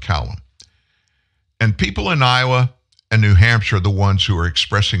 That's McCallum. And people in Iowa and New Hampshire are the ones who are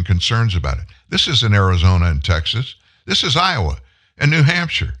expressing concerns about it. This isn't Arizona and Texas. This is Iowa and New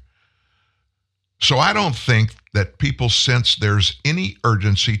Hampshire. So I don't think that people sense there's any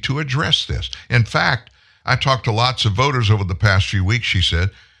urgency to address this. In fact, I talked to lots of voters over the past few weeks, she said,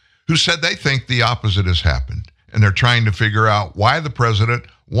 who said they think the opposite has happened. And they're trying to figure out why the president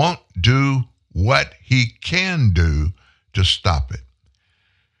won't do what he can do to stop it.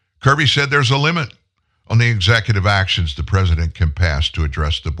 Kirby said there's a limit on the executive actions the president can pass to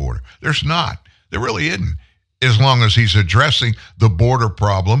address the border. There's not. There really isn't, as long as he's addressing the border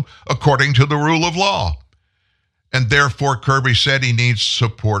problem according to the rule of law. And therefore, Kirby said he needs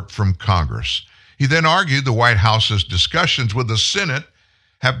support from Congress. He then argued the White House's discussions with the Senate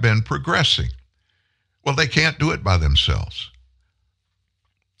have been progressing. Well, they can't do it by themselves.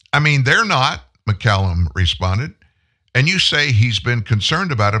 I mean, they're not, McCallum responded. And you say he's been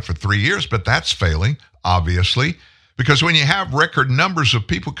concerned about it for 3 years, but that's failing, obviously, Because when you have record numbers of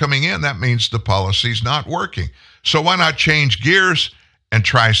people coming in, that means the policy's not working. So why not change gears and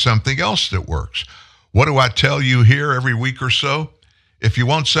try something else that works? What do I tell you here every week or so? If you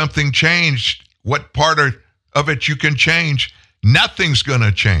want something changed, what part of it you can change? Nothing's going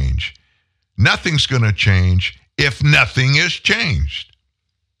to change. Nothing's going to change if nothing is changed.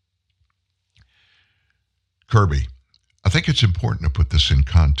 Kirby, I think it's important to put this in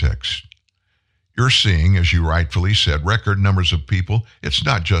context. You're seeing, as you rightfully said, record numbers of people. It's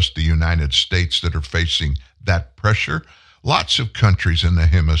not just the United States that are facing that pressure. Lots of countries in the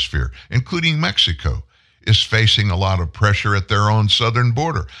hemisphere, including Mexico, is facing a lot of pressure at their own southern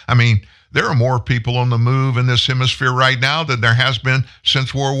border. I mean, there are more people on the move in this hemisphere right now than there has been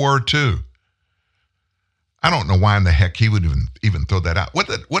since World War II. I don't know why in the heck he would even throw that out. What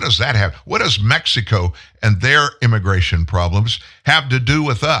does that have? What does Mexico and their immigration problems have to do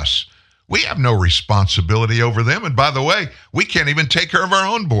with us? We have no responsibility over them. And by the way, we can't even take care of our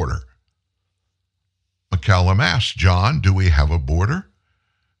own border. McCallum asked, John, do we have a border?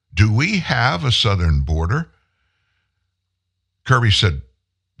 Do we have a southern border? Kirby said,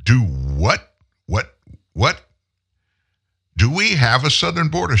 do what? What? Do we have a southern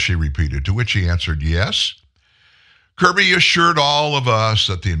border? She repeated, to which he answered, yes. Kirby assured all of us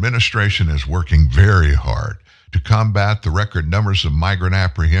that the administration is working very hard to combat the record numbers of migrant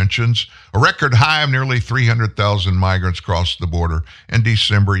apprehensions. A record high of nearly 300,000 migrants crossed the border in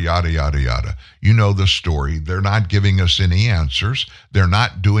December, yada, yada, yada. You know the story. They're not giving us any answers. They're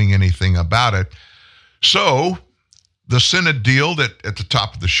not doing anything about it. So the Senate deal that at the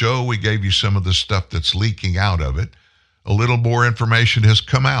top of the show, we gave you some of the stuff that's leaking out of it. A little more information has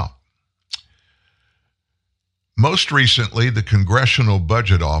come out. Most recently, the Congressional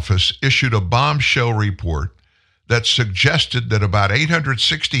Budget Office issued a bombshell report that suggested that about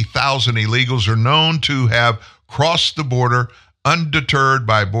 860,000 illegals are known to have crossed the border undeterred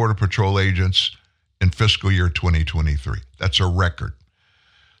by Border Patrol agents in fiscal year 2023. That's a record.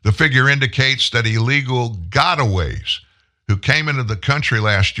 The figure indicates that illegal gotaways who came into the country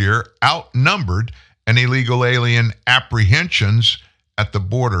last year outnumbered an illegal alien apprehensions at the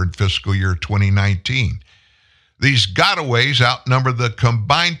border in fiscal year 2019. These gotaways outnumber the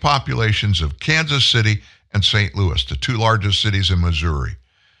combined populations of Kansas City and St. Louis, the two largest cities in Missouri.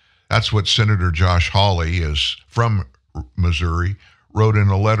 That's what Senator Josh Hawley, is from Missouri, wrote in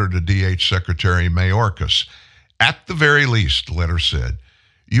a letter to DH Secretary Mayorkas. At the very least, the letter said,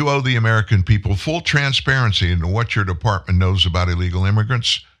 you owe the American people full transparency into what your department knows about illegal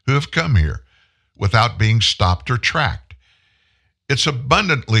immigrants who have come here without being stopped or tracked. It's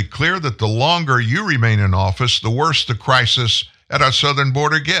abundantly clear that the longer you remain in office, the worse the crisis at our southern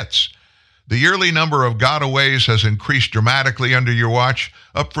border gets. The yearly number of gotaways has increased dramatically under your watch,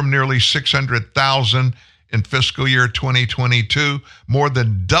 up from nearly 600,000 in fiscal year 2022, more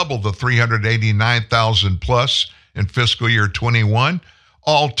than double the 389,000 plus in fiscal year 21.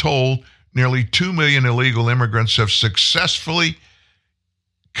 All told, nearly 2 million illegal immigrants have successfully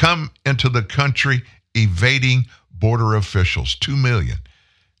come into the country evading border officials. 2 million.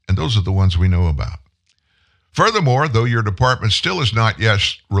 And those are the ones we know about. Furthermore, though your department still has not yet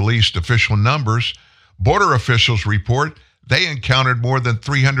released official numbers, border officials report they encountered more than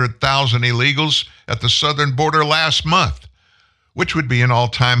 300,000 illegals at the southern border last month, which would be an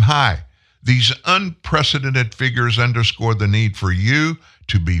all-time high. These unprecedented figures underscore the need for you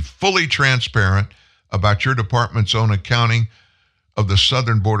to be fully transparent about your department's own accounting of the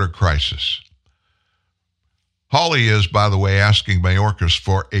southern border crisis. Hawley is, by the way, asking Mayorkas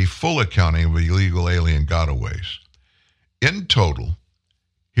for a full accounting of illegal alien gotaways. In total,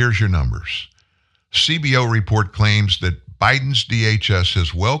 here's your numbers. CBO report claims that Biden's DHS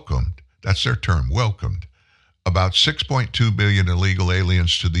has welcomed, that's their term, welcomed, about 6.2 billion illegal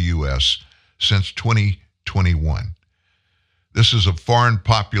aliens to the U.S. since 2021. This is a foreign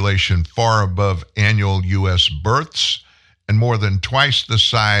population far above annual U.S. births and more than twice the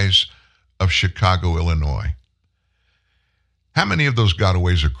size of Chicago, Illinois. How many of those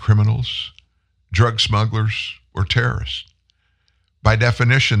gotaways are criminals, drug smugglers, or terrorists? By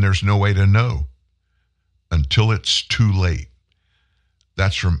definition, there's no way to know until it's too late.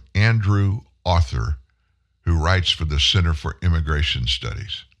 That's from Andrew Arthur, who writes for the Center for Immigration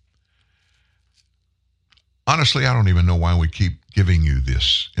Studies. Honestly, I don't even know why we keep giving you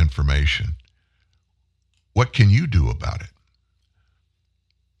this information. What can you do about it?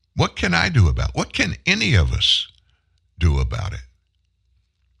 What can I do about it? What can any of us do about it?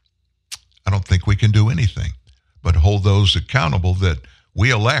 I don't think we can do anything but hold those accountable that we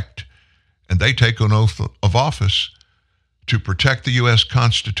elect and they take an oath of office to protect the U.S.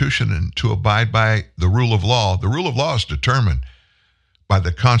 Constitution and to abide by the rule of law. The rule of law is determined by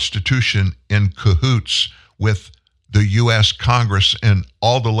the Constitution in cahoots with the U.S. Congress and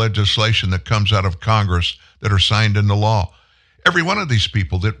all the legislation that comes out of Congress that are signed into law. Every one of these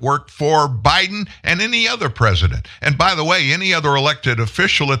people that worked for Biden and any other president, and by the way, any other elected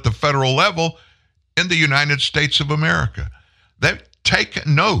official at the federal level in the United States of America, they've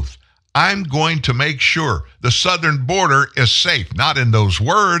taken an oath. I'm going to make sure the southern border is safe, not in those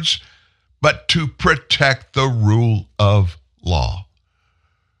words, but to protect the rule of law.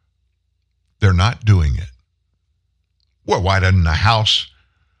 They're not doing it. Well, why doesn't the House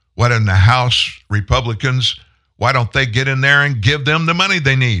Republicans, why don't they get in there and give them the money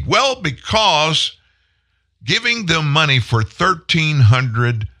they need? Well, because giving them money for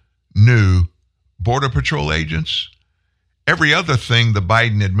 1,300 new Border Patrol agents, every other thing the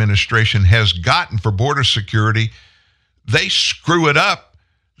Biden administration has gotten for border security, they screw it up.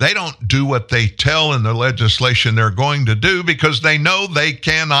 They don't do what they tell in the legislation they're going to do because they know they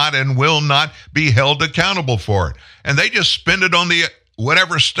cannot and will not be held accountable for it. And they just spend it on the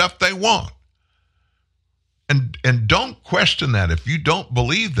whatever stuff they want. And don't question that. If you don't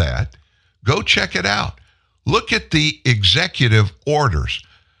believe that, go check it out. Look at the executive orders.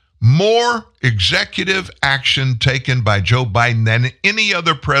 More executive action taken by Joe Biden than any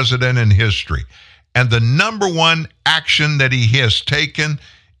other president in history. And the number one action that he has taken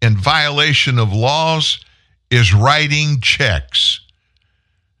in violation of laws is writing checks,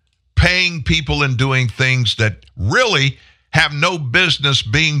 paying people and doing things that really have no business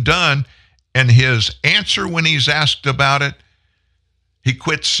being done. And his answer when he's asked about it, he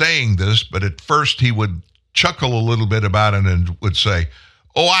quit saying this, but at first he would chuckle a little bit about it and would say,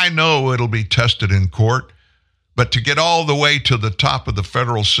 oh, I know it'll be tested in court, but to get all the way to the top of the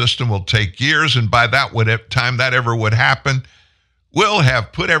federal system will take years, and by that time that ever would happen, we'll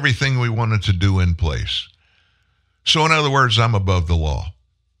have put everything we wanted to do in place. So in other words, I'm above the law.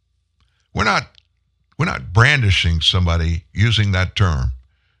 We're not brandishing somebody using that term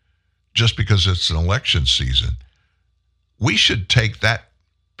just because it's an election season. We should take that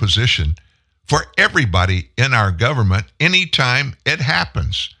position for everybody in our government anytime it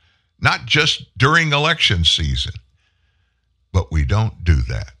happens, not just during election season. But we don't do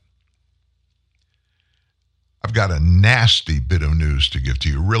that. I've got a nasty bit of news to give to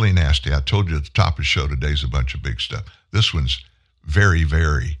you, really nasty. I told you at the top of the show today's a bunch of big stuff. This one's very,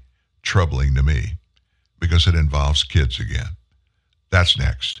 very troubling to me because it involves kids again. That's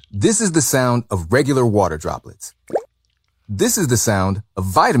next. This is the sound of regular water droplets. This is the sound of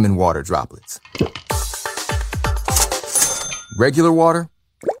vitamin water droplets. Regular water,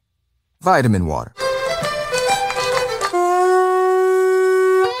 vitamin water.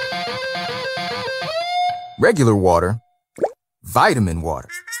 Regular water, vitamin water.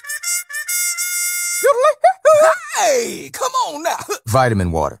 Hey, come on now.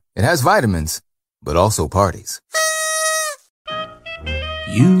 Vitamin water. It has vitamins, but also parties.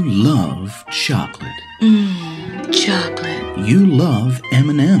 You love chocolate. Chocolate. You love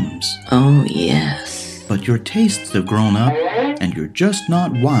M&Ms. Oh, yes. But your tastes have grown up, and you're just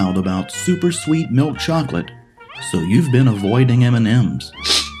not wild about super sweet milk chocolate, so you've been avoiding M&Ms.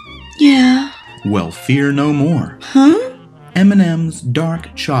 Yeah. Well, fear no more. Huh? M&M's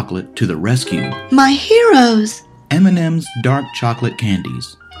Dark Chocolate to the rescue. My heroes. M&M's Dark Chocolate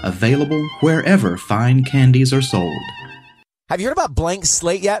Candies. Available wherever fine candies are sold. Have you heard about Blank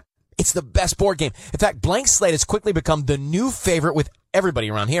Slate yet? It's the best board game. In fact, Blank Slate has quickly become the new favorite with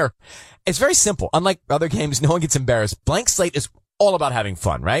everybody around here. It's very simple. Unlike other games, no one gets embarrassed. Blank Slate is all about having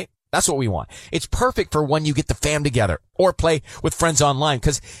fun, right? That's what we want. It's perfect for when you get the fam together or play with friends online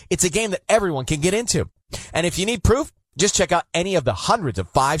because it's a game that everyone can get into. And if you need proof, just check out any of the hundreds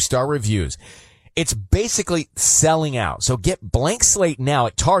of 5-star reviews. It's basically selling out. So get Blank Slate now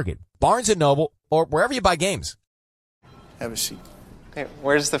at Target, Barnes & Noble, or wherever you buy games. Have a seat. Hey,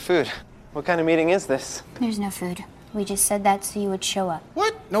 where's the food? What kind of meeting is this? There's no food. We just said that so you would show up.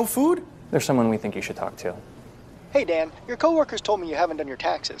 What? No food? There's someone we think you should talk to. Hey, Dan, your coworkers told me you haven't done your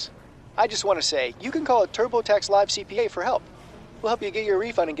taxes. I just want to say, you can call a TurboTax Live CPA for help. We'll help you get your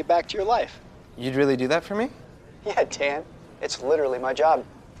refund and get back to your life. You'd really do that for me? Yeah, Dan. It's literally my job.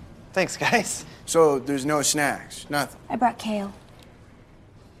 Thanks, guys. So there's no snacks, nothing? I brought kale.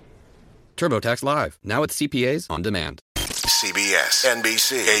 TurboTax Live, now with CPAs on demand. CBS,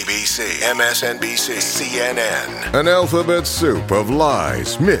 NBC, ABC, MSNBC, CNN. An alphabet soup of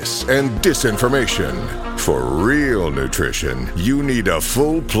lies, myths, and disinformation. For real nutrition, you need a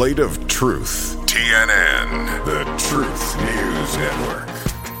full plate of truth. TNN, the Truth News Network.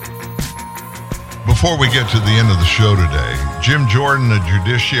 Before we get to the end of the show today, Jim Jordan, the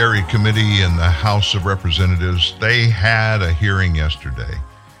Judiciary Committee in the House of Representatives, they had a hearing yesterday,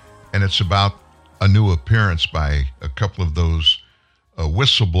 and it's about a new appearance by a couple of those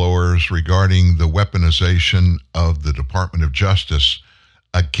whistleblowers regarding the weaponization of the Department of Justice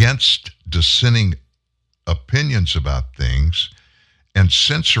against dissenting opinions about things and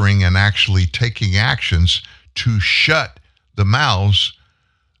censoring and actually taking actions to shut the mouths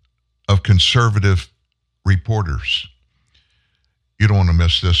of conservative reporters. You don't want to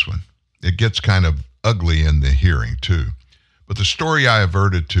miss this one. It gets kind of ugly in the hearing, too. But the story I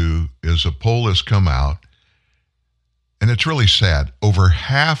averted to is a poll has come out, and it's really sad. Over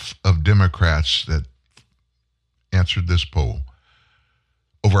half of Democrats that answered this poll,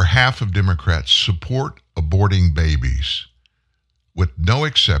 over half of Democrats support aborting babies with no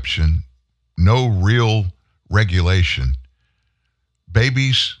exception, no real regulation,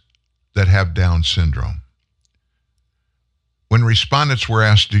 babies that have Down syndrome. When respondents were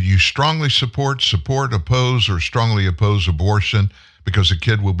asked, do you strongly support, oppose, or strongly oppose abortion because a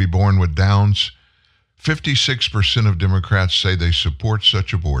kid will be born with Downs, 56% of Democrats say they support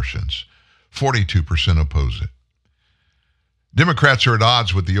such abortions. 42% oppose it. Democrats are at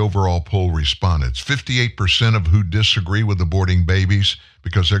odds with the overall poll respondents. 58% of who disagree with aborting babies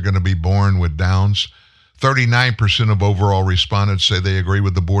because they're going to be born with Downs. 39% of overall respondents say they agree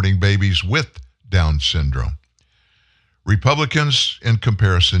with aborting babies with Down syndrome. Republicans, in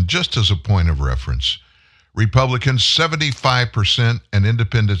comparison, just as a point of reference, Republicans 75% and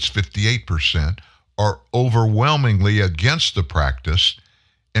independents 58% are overwhelmingly against the practice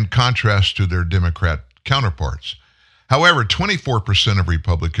in contrast to their Democrat counterparts. However, 24% of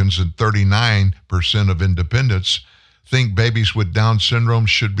Republicans and 39% of independents think babies with Down syndrome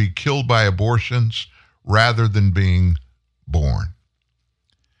should be killed by abortions rather than being born.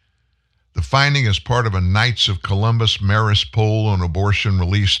 The finding is part of a Knights of Columbus Marist poll on abortion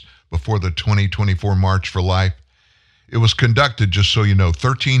released before the 2024 March for Life. It was conducted, just so you know,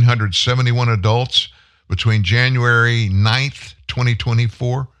 1,371 adults between January 9th,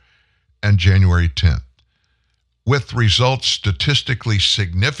 2024 and January 10th, with results statistically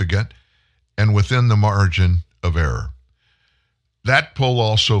significant and within the margin of error. That poll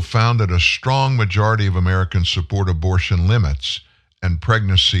also found that a strong majority of Americans support abortion limits and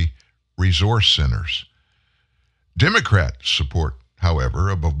pregnancy resource centers. Democrat support, however,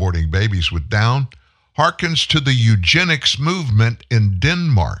 of aborting babies with Down harkens to the eugenics movement in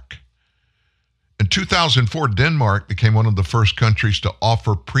Denmark. In 2004, Denmark became one of the first countries to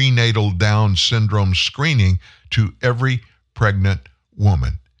offer prenatal Down syndrome screening to every pregnant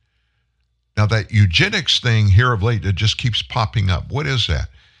woman. Now, that eugenics thing here of late, it just keeps popping up. What is that?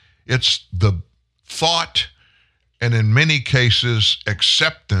 It's the thought, and in many cases,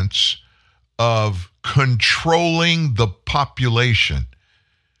 acceptance of controlling the population.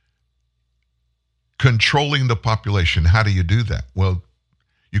 Controlling the population. How do you do that? Well,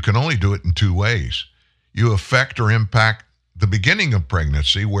 you can only do it in two ways. You affect or impact the beginning of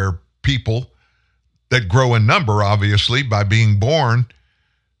pregnancy, where people that grow in number, obviously, by being born.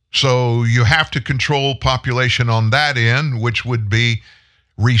 So you have to control population on that end, which would be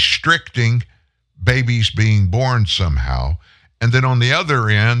restricting babies being born somehow. And then on the other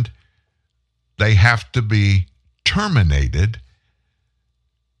end, they have to be terminated.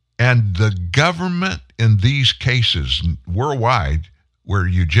 And the government in these cases worldwide where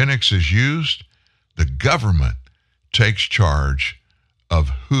eugenics is used, the government takes charge of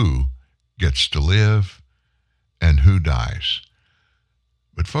who gets to live and who dies.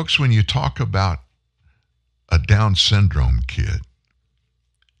 But folks, when you talk about a Down syndrome kid,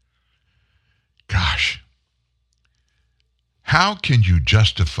 gosh, how can you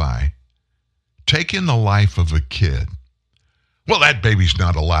justify taking the life of a kid? Well, that baby's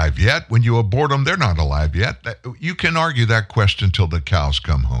not alive yet. When you abort them, they're not alive yet. You can argue that question till the cows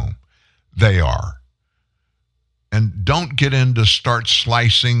come home. They are. And don't get into start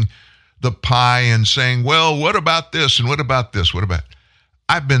slicing the pie and saying, well, what about this and what about this? What about...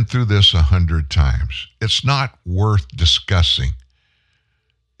 I've been through this 100 times. It's not worth discussing.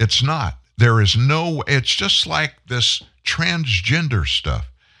 It's not. There is no, it's just like this transgender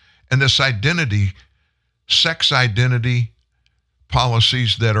stuff and this identity, sex identity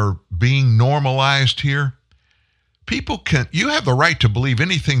policies that are being normalized here. People can, you have the right to believe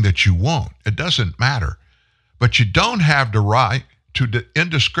anything that you want. It doesn't matter. But you don't have the right to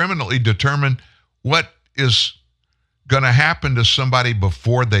indiscriminately determine what is going to happen to somebody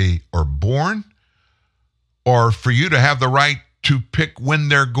before they are born, or for you to have the right to pick when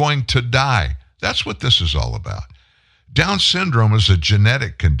they're going to die. That's what this is all about. Down syndrome is a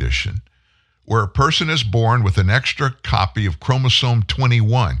genetic condition where a person is born with an extra copy of chromosome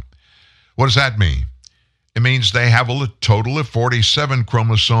 21. What does that mean? It means they have a total of 47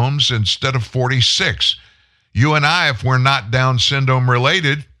 chromosomes instead of 46. You and I, if we're not Down syndrome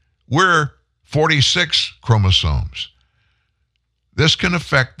related, we're 46 chromosomes. This can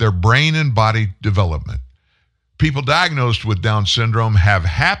affect their brain and body development. People diagnosed with Down syndrome have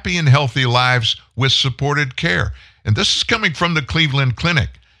happy and healthy lives with supported care. And this is coming from the Cleveland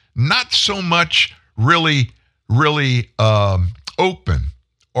Clinic. Not so much really open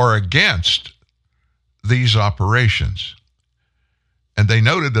or against these operations. And they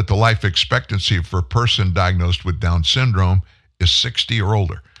noted that the life expectancy for a person diagnosed with Down syndrome is 60 or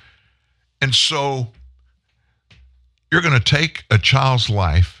older. And so you're going to take a child's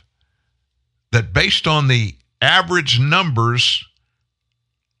life that, based on the average numbers,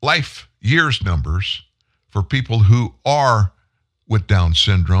 life years numbers for people who are with Down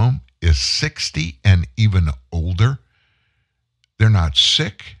syndrome, is 60 and even older. They're not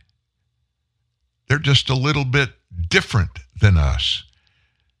sick. They're just a little bit different than us.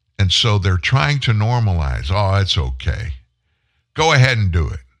 And so they're trying to normalize. Oh, it's okay. Go ahead and do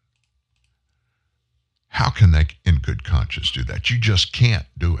it. How can they, in good conscience, do that? You just can't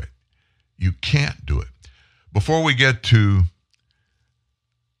do it. You can't do it. Before we get to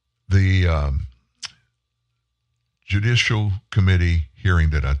the Judicial Committee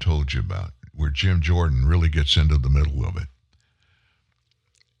hearing that I told you about, where Jim Jordan really gets into the middle of it,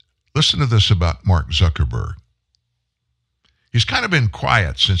 listen to this about Mark Zuckerberg. He's kind of been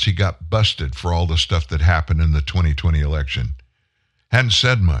quiet since he got busted for all the stuff that happened in the 2020 election. Hadn't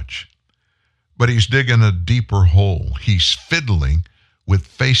said much, but he's digging a deeper hole. He's fiddling with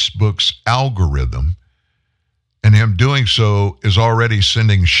Facebook's algorithm, and him doing so is already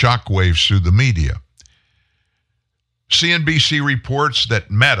sending shockwaves through the media. CNBC reports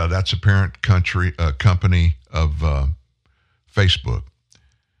that Meta, that's a parent company of Facebook,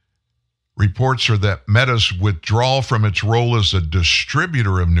 reports are that Meta's withdrawal from its role as a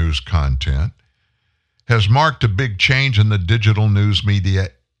distributor of news content has marked a big change in the digital news media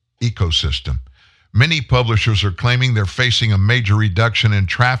ecosystem. Many publishers are claiming they're facing a major reduction in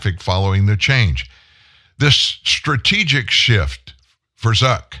traffic following the change. This strategic shift for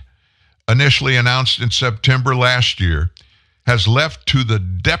Zuck, initially announced in September last year, has left to the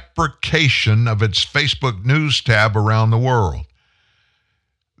deprecation of its Facebook News tab around the world.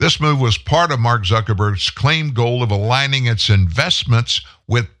 This move was part of Mark Zuckerberg's claimed goal of aligning its investments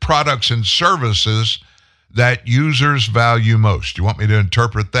with products and services that users value most. You want me to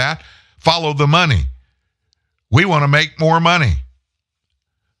interpret that? Follow the money. We want to make more money.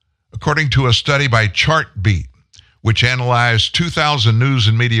 According to a study by Chartbeat, which analyzed 2,000 news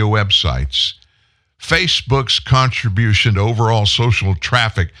and media websites, Facebook's contribution to overall social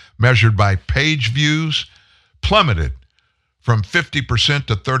traffic measured by page views plummeted from 50%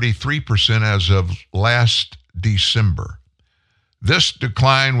 to 33% as of last December. This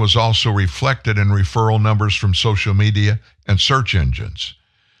decline was also reflected in referral numbers from social media and search engines,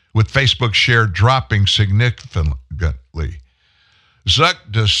 with Facebook's share dropping significantly. Zuck's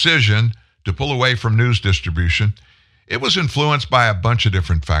decision to pull away from news distribution, it was influenced by a bunch of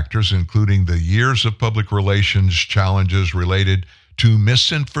different factors, including the years of public relations challenges related to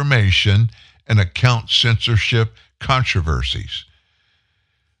misinformation and account censorship controversies.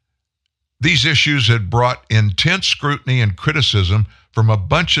 These issues had brought intense scrutiny and criticism from a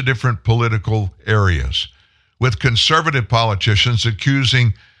bunch of different political areas, with conservative politicians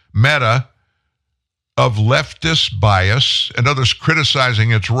accusing Meta of leftist bias and others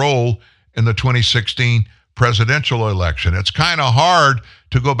criticizing its role in the 2016 presidential election. It's kind of hard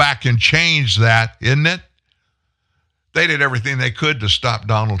to go back and change that, isn't it? They did everything they could to stop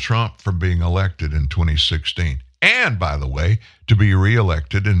Donald Trump from being elected in 2016. And, by the way, to be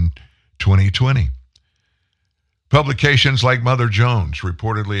reelected in 2020. Publications like Mother Jones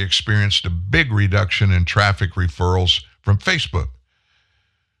reportedly experienced a big reduction in traffic referrals from Facebook.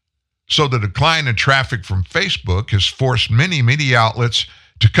 So the decline in traffic from Facebook has forced many media outlets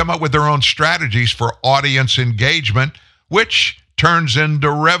to come up with their own strategies for audience engagement, which turns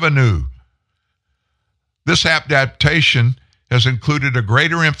into revenue. This adaptation has included a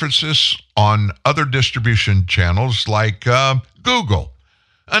greater emphasis on other distribution channels like Google,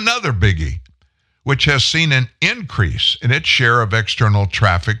 another biggie, which has seen an increase in its share of external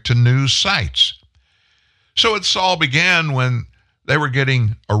traffic to news sites. So it all began when they were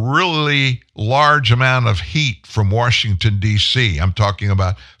getting a really large amount of heat from Washington, D.C. I'm talking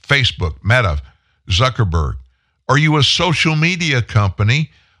about Facebook, Meta, Zuckerberg. Are you a social media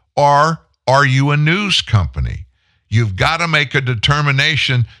company or are you a news company? You've got to make a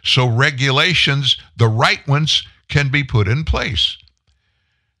determination so regulations, the right ones, can be put in place.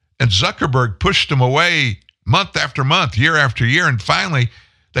 And Zuckerberg pushed them away month after month, year after year, and finally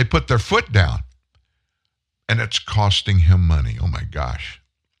they put their foot down. And it's costing him money. Oh my gosh.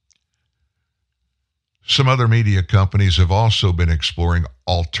 Some other media companies have also been exploring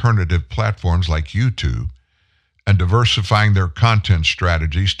alternative platforms like YouTube and diversifying their content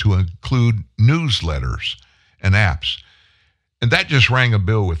strategies to include newsletters and apps. And that just rang a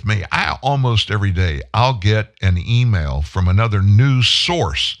bell with me. Almost every day, I'll get an email from another news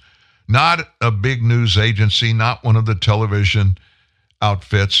source, not a big news agency, not one of the television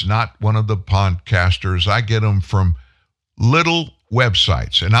outfits, not one of the podcasters. I get them from little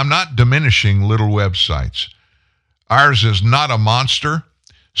websites, and I'm not diminishing little websites. Ours is not a monster.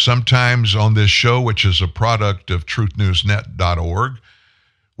 Sometimes on this show, which is a product of truthnewsnet.org,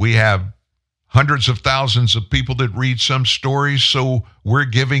 we have hundreds of thousands of people that read some stories, so we're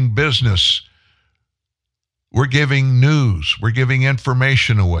giving business. We're giving news. We're giving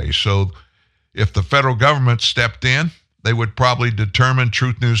information away. So if the federal government stepped in, they would probably determine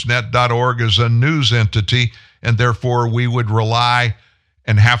truthnewsnet.org as a news entity, and therefore we would rely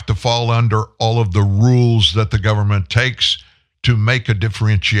and have to fall under all of the rules that the government takes to make a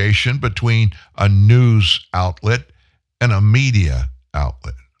differentiation between a news outlet and a media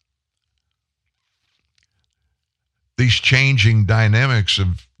outlet. These changing dynamics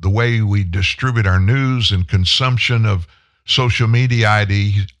of the way we distribute our news and consumption of social media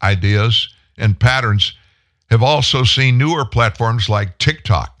ideas and patterns have also seen newer platforms like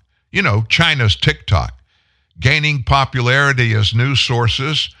TikTok, China's TikTok, gaining popularity as news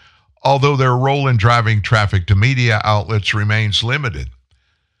sources, although their role in driving traffic to media outlets remains limited.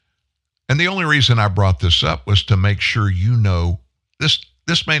 And the only reason I brought this up was to make sure you know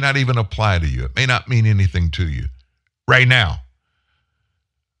this may not even apply to you. It may not mean anything to you right now.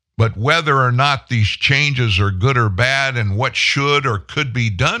 But whether or not these changes are good or bad and what should or could be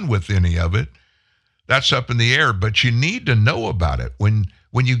done with any of it, that's up in the air. But you need to know about it. When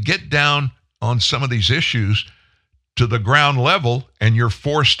you get down on some of these issues to the ground level and you're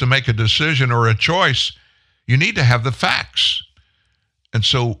forced to make a decision or a choice, you need to have the facts. And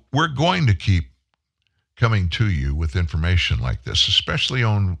so we're going to keep coming to you with information like this, especially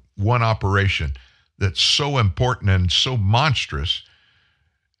on one operation that's so important and so monstrous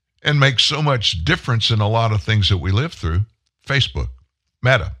and makes so much difference in a lot of things that we live through, Facebook,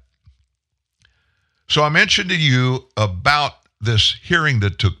 Meta. So I mentioned to you about this hearing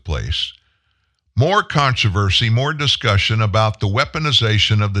that took place. More controversy, more discussion about the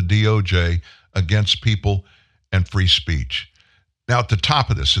weaponization of the DOJ against people and free speech. Now, at the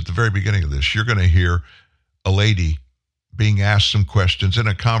top of this, at the very beginning of this, you're going to hear a lady being asked some questions in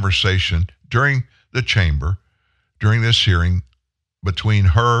a conversation during the chamber, during this hearing, between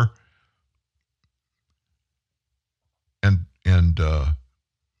her and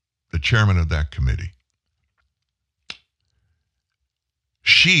the chairman of that committee.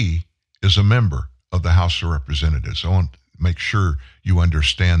 She is a member of the House of Representatives. I want to make sure you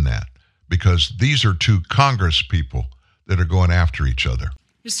understand that, because these are two Congress people that are going after each other.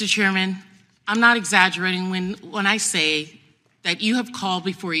 Mr. Chairman, I'm not exaggerating when I say that you have called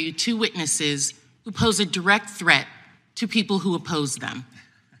before you two witnesses who pose a direct threat to people who oppose them.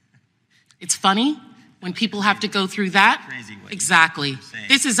 It's funny when people have to go through that. Exactly.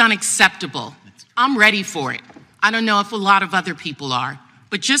 This is unacceptable. I'm ready for it. I don't know if a lot of other people are.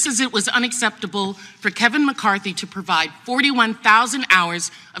 But just as it was unacceptable for Kevin McCarthy to provide 41,000 hours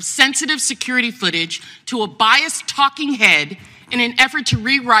of sensitive security footage to a biased talking head in an effort to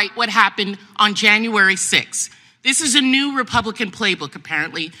rewrite what happened on January 6th. This is a new Republican playbook,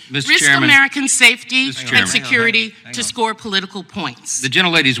 apparently. Risk Chairman, American safety and security to score political points. The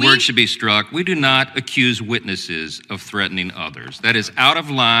gentlelady's words should be struck. We do not accuse witnesses of threatening others. That is out of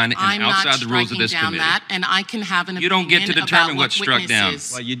line and outside the rules of this committee. That, and I can have an opinion. You don't get to determine what's struck down.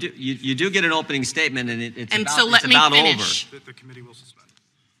 Well, you do get an opening statement, and it's and about, so let it's me about finish. over. The committee will suspend.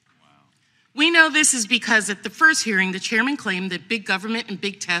 We know this is because at the first hearing, the chairman claimed that big government and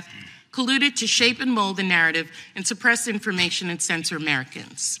big tech colluded to shape and mold the narrative and suppress information and censor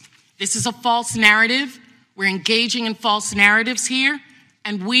Americans. This is a false narrative. We're engaging in false narratives here,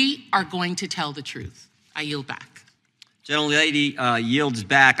 and we are going to tell the truth. I yield back. Gentlelady yields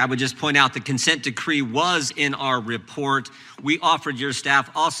back. I would just point out the consent decree was in our report. We offered your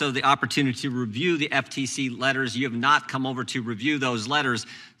staff also the opportunity to review the FTC letters. You have not come over to review those letters.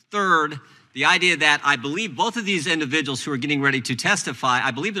 Third, The idea that I believe both of these individuals who are getting ready to testify,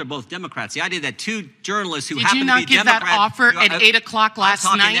 I believe they're both Democrats. The idea that two journalists who happen to be Democrats. Did you not give that offer at 8 o'clock last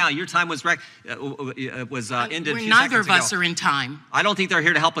night? I'm talking now. Your time was ended. Neither of us are in time. I don't think they're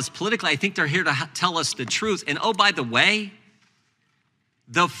here to help us politically. I think they're here to tell us the truth. And oh, by the way,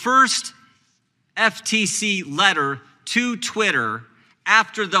 the first FTC letter to Twitter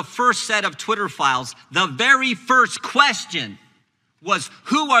after the first set of Twitter files, the very first question was,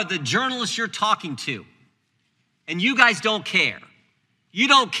 who are the journalists you're talking to? And you guys don't care. You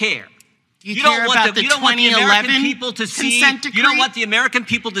don't care. You don't want the 2011 people to see. You don't want the American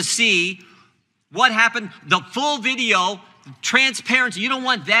people to see what happened, the full video, transparency. You don't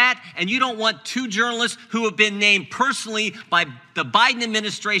want that, and you don't want two journalists who have been named personally by the Biden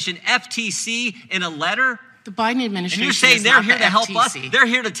administration, FTC, in a letter. The Biden administration. And you're saying they're here to help us. They're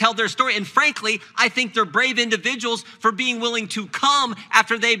here to tell their story. And frankly, I think they're brave individuals for being willing to come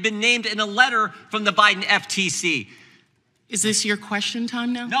after they've been named in a letter from the Biden FTC. Is this your question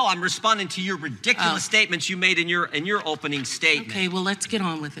time now? No, I'm responding to your ridiculous statements you made in your opening statement. Okay, well, let's get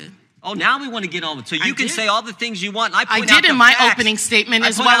on with it. Oh, now we want to get on with it. So you can say all the things you want. And I did in my opening statement,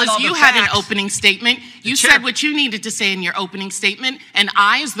 as well as you had an opening statement. You said what you needed to say in your opening statement, and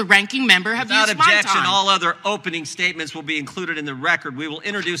I, as the ranking member, have used my time. Without objection, all other opening statements will be included in the record. We will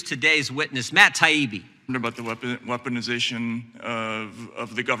introduce today's witness, Matt Taibbi. About the weaponization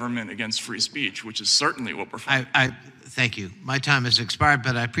of the government against free speech, which is certainly what we're fighting. Thank you. My time has expired,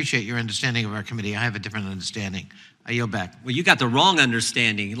 but I appreciate your understanding of our committee. I have a different understanding. I yield back. Well, you got the wrong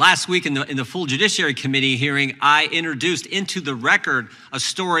understanding. Last week in the full Judiciary Committee hearing, I introduced into the record a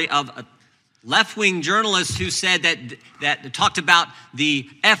story of a left-wing journalist who said that talked about the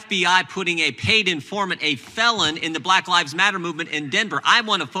FBI putting a paid informant, a felon, in the Black Lives Matter movement in Denver. I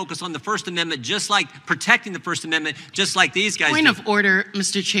want to focus on the First Amendment, just like protecting the First Amendment, just like these guys do. Point of order,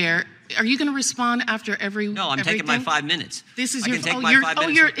 Mr. Chair. Are you going to respond after every? No, I'm taking my 5 minutes. This is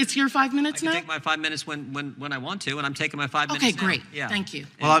it's your 5 minutes now? I can take my 5 minutes when I want to, and I'm taking my 5 minutes Okay, now. great. Yeah. Thank you.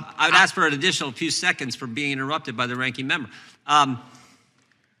 Well, I would ask for an additional few seconds for being interrupted by the ranking member. But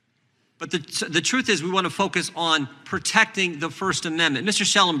the truth is, we want to focus on protecting the First Amendment. Mr.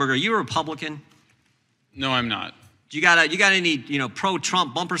 Schellenberger, you're a Republican? No, I'm not. You got any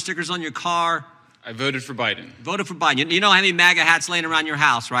pro-Trump bumper stickers on your car? I voted for Biden. Voted for Biden. You don't have any MAGA hats laying around your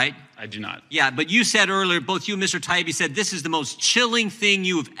house, right? I do not. Yeah, but you said earlier, both you and Mr. Taibbi said this is the most chilling thing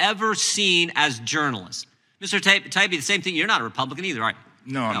you have ever seen as journalists. Mr. Taibbi, the same thing. You're not a Republican either, right?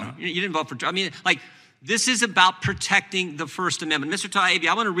 No, I'm not. You didn't vote for Trump. This is about protecting the First Amendment. Mr. Taibbi,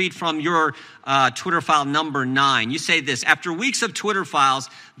 I want to read from your Twitter file number 9. You say this: after weeks of Twitter files,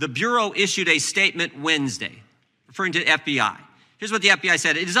 the Bureau issued a statement Wednesday, referring to the FBI. Here's what the FBI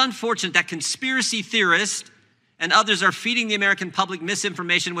said. It is unfortunate that conspiracy theorists and others are feeding the American public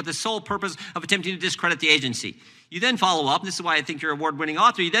misinformation with the sole purpose of attempting to discredit the agency. You then follow up, and this is why I think you're an award-winning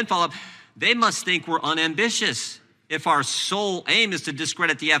author, you then follow up, they must think we're unambitious if our sole aim is to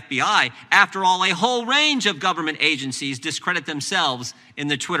discredit the FBI. After all, a whole range of government agencies discredit themselves in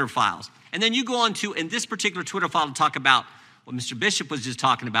the Twitter files. And then you go on to, in this particular Twitter file, to talk about what Mr. Bishop was just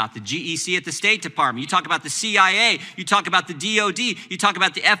talking about, the GEC at the State Department. You talk about the CIA. You talk about the DOD. You talk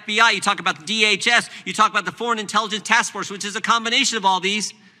about the FBI. You talk about the DHS. You talk about the Foreign Intelligence Task Force, which is a combination of all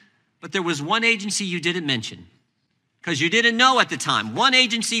these. But there was one agency you didn't mention because you didn't know at the time. One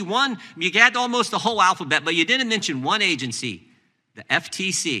agency, you had almost the whole alphabet, but you didn't mention one agency, the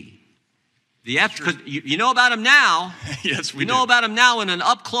FTC. Because you know about them now. Yes, we do. You know about them now in an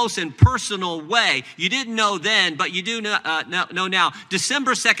up-close and personal way. You didn't know then, but you do know now.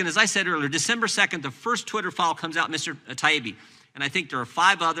 December 2nd, as I said earlier, December 2nd, the first Twitter file comes out, Mr. Taibbi. And I think there are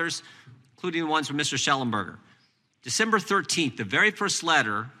 5 others, including the ones from Mr. Schellenberger. December 13th, the very first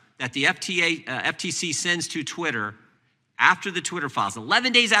letter that the FTC sends to Twitter after the Twitter files,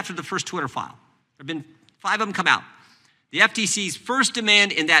 11 days after the first Twitter file. There have been 5 of them come out. The FTC's first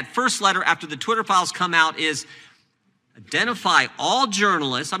demand in that first letter after the Twitter files come out is identify all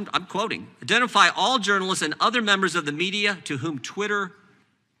journalists, I'm quoting, identify all journalists and other members of the media to whom Twitter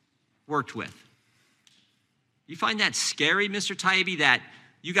worked with. You find that scary, Mr. Taibbi, that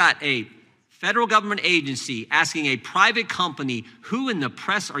you got a federal government agency asking a private company, who in the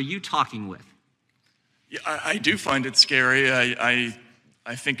press are you talking with? Yeah, I do find it scary.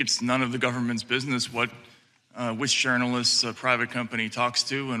 I think it's none of the government's business which journalists a private company talks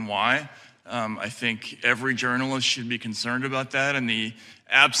to and why. I think every journalist should be concerned about that, and the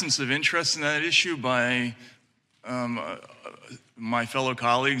absence of interest in that issue by my fellow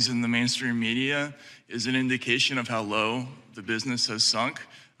colleagues in the mainstream media is an indication of how low the business has sunk.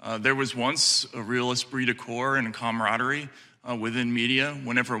 There was once a real esprit de corps and a camaraderie within media.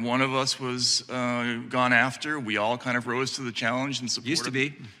 Whenever one of us was gone after, we all kind of rose to the challenge and supported. Used to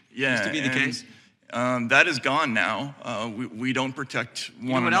be. Yeah. Used to be the case. That is gone now. We don't protect one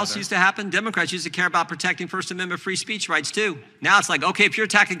another. You know what else used to happen? Democrats used to care about protecting First Amendment free speech rights too. Now it's like, okay, if you're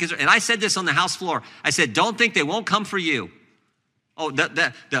attacking, and I said this on the House floor, I said, don't think they won't come for you. Oh,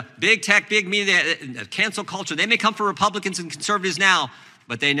 the big tech, big media, cancel culture, they may come for Republicans and conservatives now,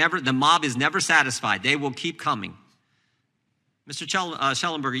 but the mob is never satisfied. They will keep coming. Mr.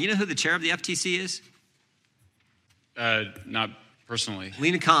 Schellenberger, you know who the chair of the FTC is? Not personally.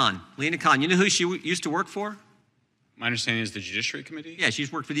 Lena Khan. Lena Khan. You know who she used to work for? My understanding is the Judiciary Committee? Yeah,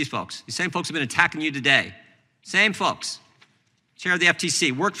 she's worked for these folks. These same folks have been attacking you today. Same folks. Chair of the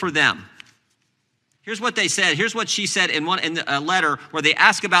FTC, worked for them. Here's what they said. Here's what she said in a letter where they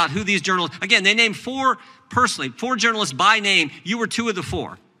ask about who these journalists, again, they named four journalists by name. You were two of the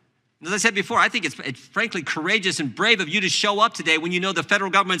four. As I said before, I think it's frankly courageous and brave of you to show up today when you know the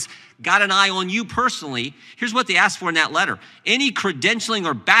federal government's got an eye on you personally. Here's what they asked for in that letter. Any credentialing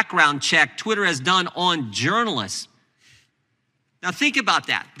or background check Twitter has done on journalists. Now think about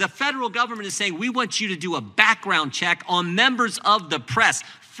that. The federal government is saying, we want you to do a background check on members of the press.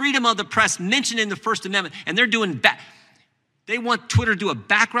 Freedom of the press mentioned in the First Amendment. And they're doing they want Twitter to do a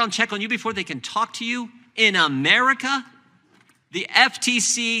background check on you before they can talk to you in America. The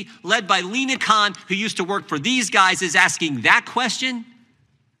FTC, led by Lena Khan, who used to work for these guys, is asking that question.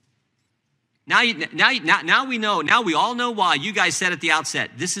 Now we know. Now we all know why. You guys said at the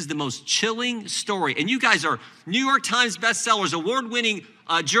outset, this is the most chilling story. And you guys are New York Times bestsellers, award-winning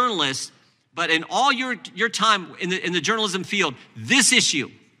journalists. But in all your time in the journalism field, this issue,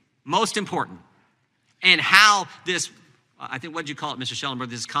 most important. And how this, I think, what'd you call it, Mr. Schellenberg?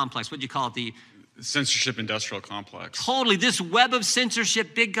 This is complex. What'd you call it? The censorship industrial complex. Totally. This web of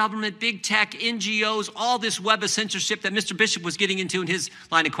censorship, big government, big tech, NGOs, all this web of censorship that Mr. Bishop was getting into in his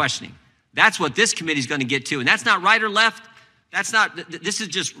line of questioning. That's what this committee is going to get to. And that's not right or left. This is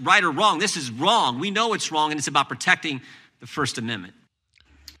just right or wrong. This is wrong. We know it's wrong, and it's about protecting the First Amendment.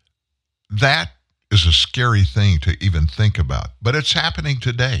 That is a scary thing to even think about, but it's happening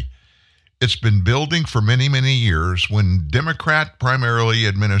today. It's been building for many, many years when Democrat primarily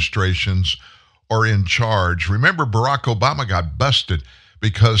administrations are in charge. Remember, Barack Obama got busted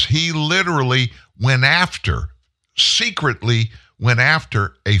because he literally secretly went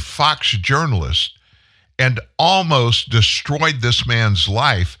after a Fox journalist and almost destroyed this man's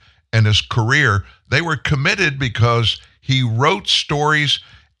life and his career. They were committed because he wrote stories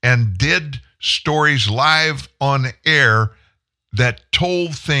and did stories live on air that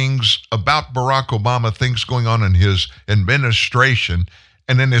told things about Barack Obama, things going on in his administration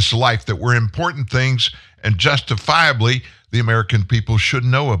and in his life that were important things and justifiably the American people should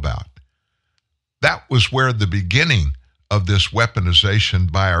know about. That was where the beginning of this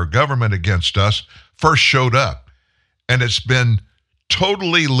weaponization by our government against us first showed up. And it's been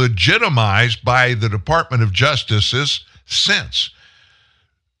totally legitimized by the Department of Justice since.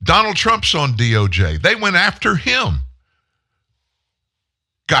 Donald Trump's on DOJ. They went after him.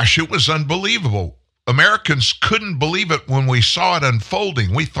 Gosh, it was unbelievable. Americans couldn't believe it when we saw it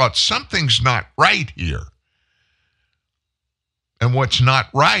unfolding. We thought something's not right here. And what's not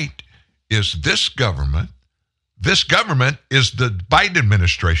right is this government. This government is the Biden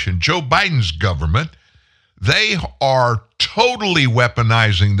administration, Joe Biden's government. They are totally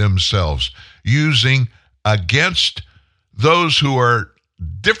weaponizing themselves, using against those who are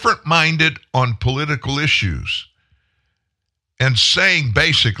different-minded on political issues, and saying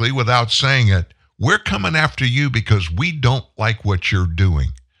basically, without saying it, we're coming after you because we don't like what you're doing.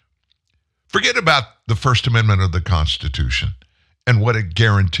 Forget about the First Amendment of the Constitution and what it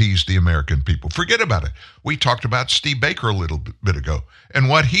guarantees the American people. Forget about it. We talked about Steve Baker a little bit ago and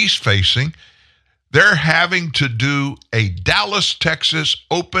what he's facing. They're having to do a Dallas, Texas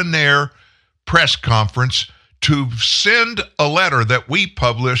open-air press conference to send a letter that we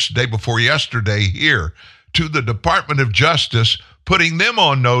published day before yesterday here to the Department of Justice, putting them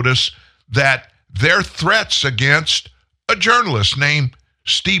on notice that their threats against a journalist named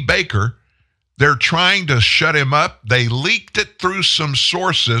Steve Baker, they're trying to shut him up. They leaked it through some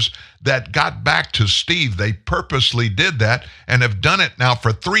sources that got back to Steve. They purposely did that and have done it now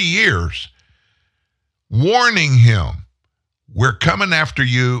for 3 years, warning him, we're coming after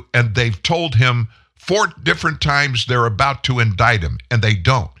you, and they've told him 4 different times they're about to indict him, and they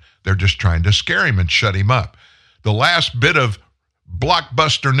don't. They're just trying to scare him and shut him up. The last bit of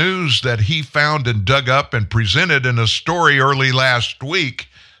blockbuster news that he found and dug up and presented in a story early last week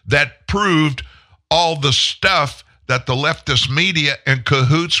that proved all the stuff that the leftist media in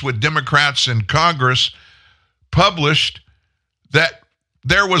cahoots with Democrats in Congress published that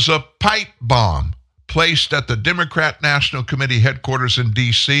there was a pipe bomb placed at the Democrat National Committee headquarters in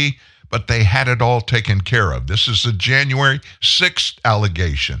D.C., but they had it all taken care of. This is a January 6th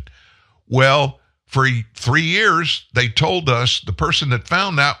allegation. Well, for 3 years, they told us the person that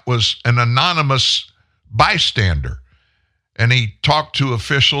found that was an anonymous bystander. And he talked to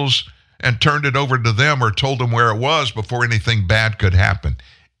officials and turned it over to them or told them where it was before anything bad could happen.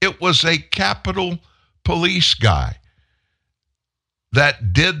 It was a Capitol Police guy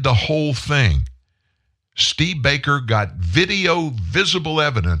that did the whole thing. Steve Baker got visible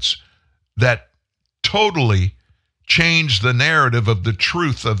evidence that totally changed the narrative of the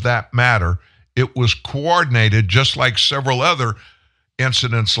truth of that matter. It was coordinated, just like several other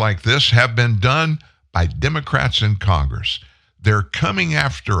incidents like this have been done by Democrats in Congress. They're coming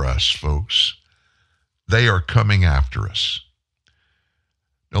after us, folks. They are coming after us.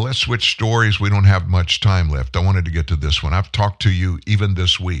 Now let's switch stories. We don't have much time left. I wanted to get to this one. I've talked to you even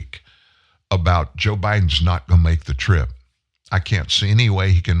this week about Joe Biden's not going to make the trip. I can't see any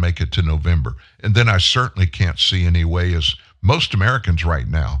way he can make it to November. And then I certainly can't see any way, as most Americans right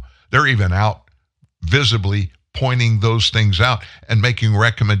now, they're even out visibly pointing those things out and making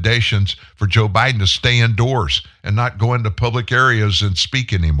recommendations for Joe Biden to stay indoors and not go into public areas and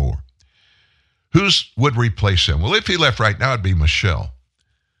speak anymore. Who would replace him? Well, if he left right now, it'd be Michelle.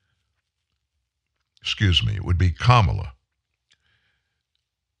 It would be Kamala.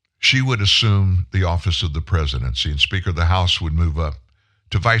 She would assume the office of the presidency, and Speaker of the House would move up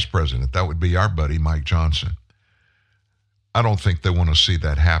to vice president. That would be our buddy, Mike Johnson. I don't think they want to see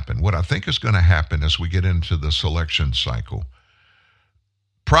that happen. What I think is going to happen as we get into this election cycle,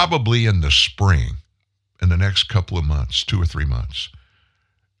 probably in the spring, in the next couple of months, 2 or 3 months,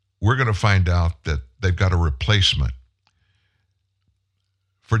 we're going to find out that they've got a replacement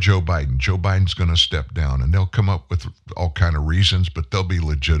for Joe Biden. Joe Biden's going to step down, and they'll come up with all kind of reasons, but they'll be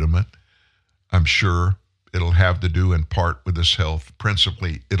legitimate. I'm sure it'll have to do in part with his health.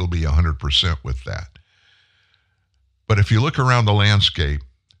 Principally, it'll be 100% with that. But if you look around the landscape,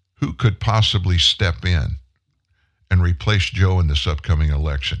 who could possibly step in and replace Joe in this upcoming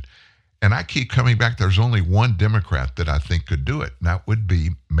election? And I keep coming back, there's only one Democrat that I think could do it, and that would be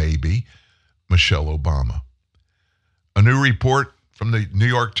maybe Michelle Obama. A new report from the New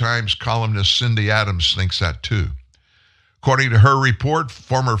York Times columnist Cindy Adams thinks that too. According to her report,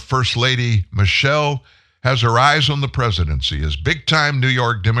 former First Lady Michelle has her eyes on the presidency as big-time New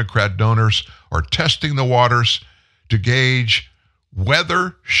York Democrat donors are testing the waters to gauge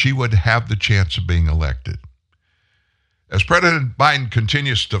whether she would have the chance of being elected. As President Biden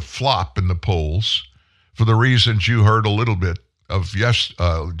continues to flop in the polls, for the reasons you heard a little bit of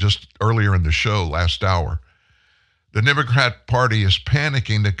just earlier in the show last hour, the Democrat Party is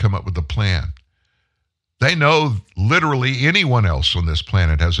panicking to come up with a plan. They know literally anyone else on this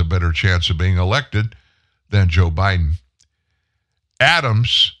planet has a better chance of being elected than Joe Biden.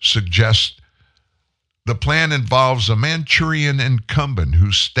 Adams suggests the plan involves a Manchurian incumbent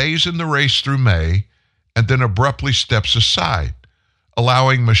who stays in the race through May and then abruptly steps aside,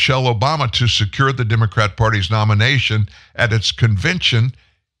 allowing Michelle Obama to secure the Democrat Party's nomination at its convention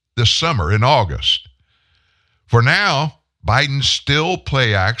this summer in August. For now, Biden still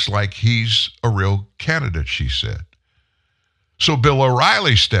play acts like he's a real candidate, she said. So Bill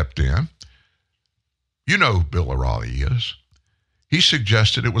O'Reilly stepped in. You know who Bill O'Reilly is. He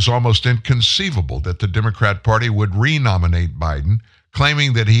suggested it was almost inconceivable that the Democrat Party would re-nominate Biden,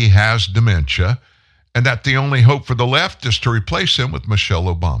 claiming that he has dementia, and that the only hope for the left is to replace him with Michelle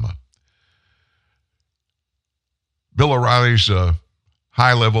Obama. Bill O'Reilly's a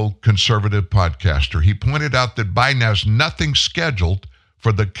high-level conservative podcaster. He pointed out that Biden has nothing scheduled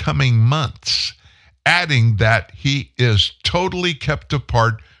for the coming months, adding that he is totally kept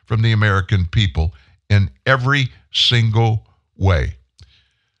apart from the American people in every single way.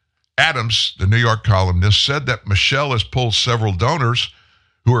 Adams, the New York columnist, said that Michelle has pulled several donors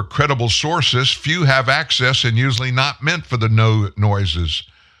who are credible sources. Few have access and usually not meant for the noises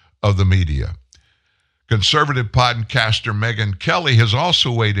of the media. Conservative podcaster Megyn Kelly has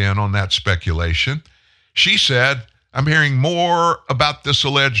also weighed in on that speculation. She said, I'm hearing more about this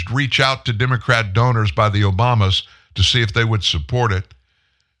alleged reach out to Democrat donors by the Obamas to see if they would support it.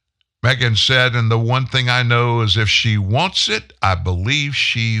 Megyn said, and the one thing I know is if she wants it, I believe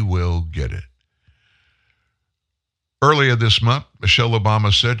she will get it. Earlier this month, Michelle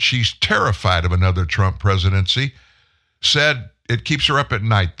Obama said she's terrified of another Trump presidency, said it keeps her up at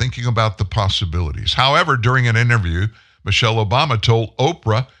night thinking about the possibilities. However, during an interview, Michelle Obama told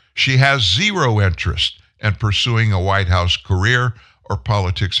Oprah she has zero interest in pursuing a White House career or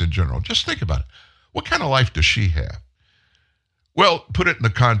politics in general. Just think about it. What kind of life does she have? Well, put it in the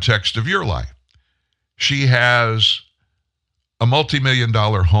context of your life. She has a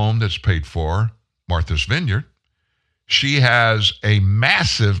multi-million-dollar home that's paid for, Martha's Vineyard. She has a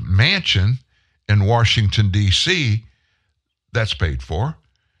massive mansion in Washington, D.C. that's paid for.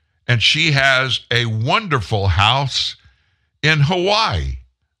 And she has a wonderful house in Hawaii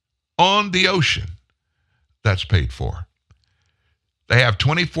on the ocean that's paid for. They have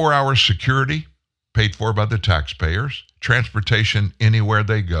 24-hour security paid for by the taxpayers, transportation anywhere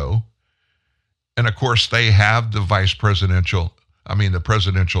they go. And of course, they have the the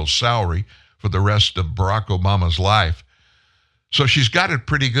presidential salary for the rest of Barack Obama's life. So she's got it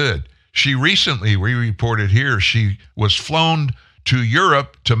pretty good. She recently, we reported here, she was flown to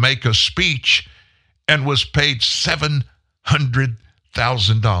Europe to make a speech and was paid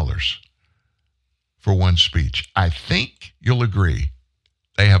 $700,000 for one speech. I think you'll agree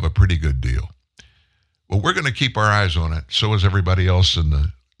they have a pretty good deal. Well, we're going to keep our eyes on it. So is everybody else in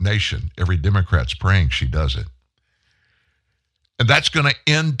the nation. Every Democrat's praying she does it. And that's going to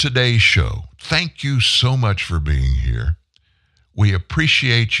end today's show. Thank you so much for being here. We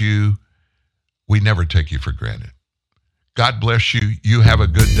appreciate you. We never take you for granted. God bless you. You have a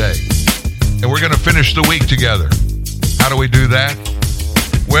good day. And we're going to finish the week together. How do we do that?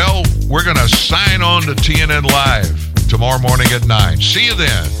 Well, we're going to sign on to TNN Live tomorrow morning at 9. See you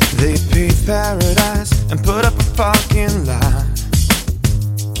then. They paved paradise and put up a parking lot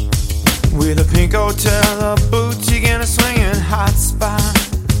with a pink hotel, a boutique, and a swinging hot spot.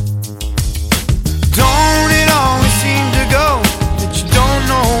 Don't it always seem to go that you don't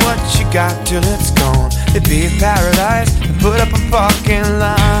know what you got till it's gone? They paved paradise and put up a parking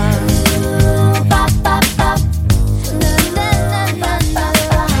lot.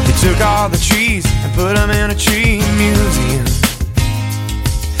 They took all the trees and put them in a tree museum,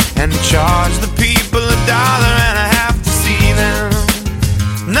 and they charged the people $1.50 to see them.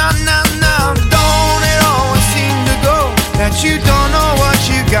 No, no, no, don't it always seem to go that you don't know what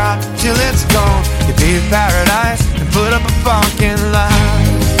you got till it's gone? You paved paradise and put up a parking lot.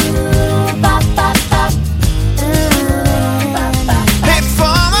 Hey,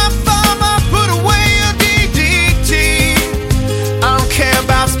 farmer, put away your DDT. I don't care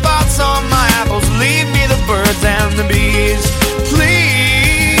about spots on my apples, leave me the birds and the bees.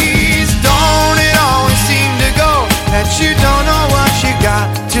 Please, don't it always seem to go that you don't know what you got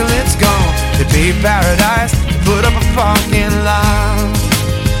till it's gone? They paved paradise, put up a parking lot.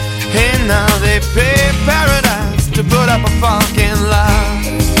 Hey, now they paved paradise to put up a parking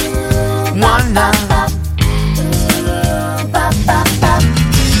lot. One night.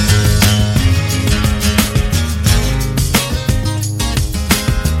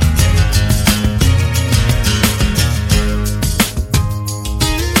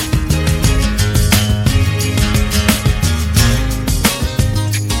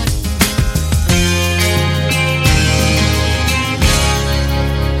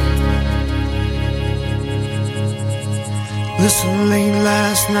 Listen, late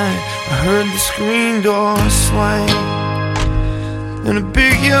last night I heard the screen door swing, and a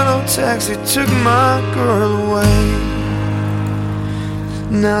big yellow taxi took my girl away.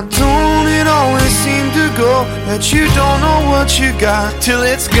 Now don't it always seem to go that you don't know what you got till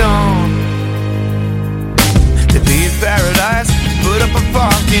it's gone? They paved paradise, put up a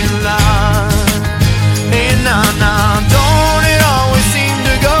parking lot. Hey, nah, nah, don't it always seem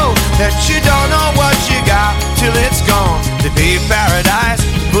to go that you don't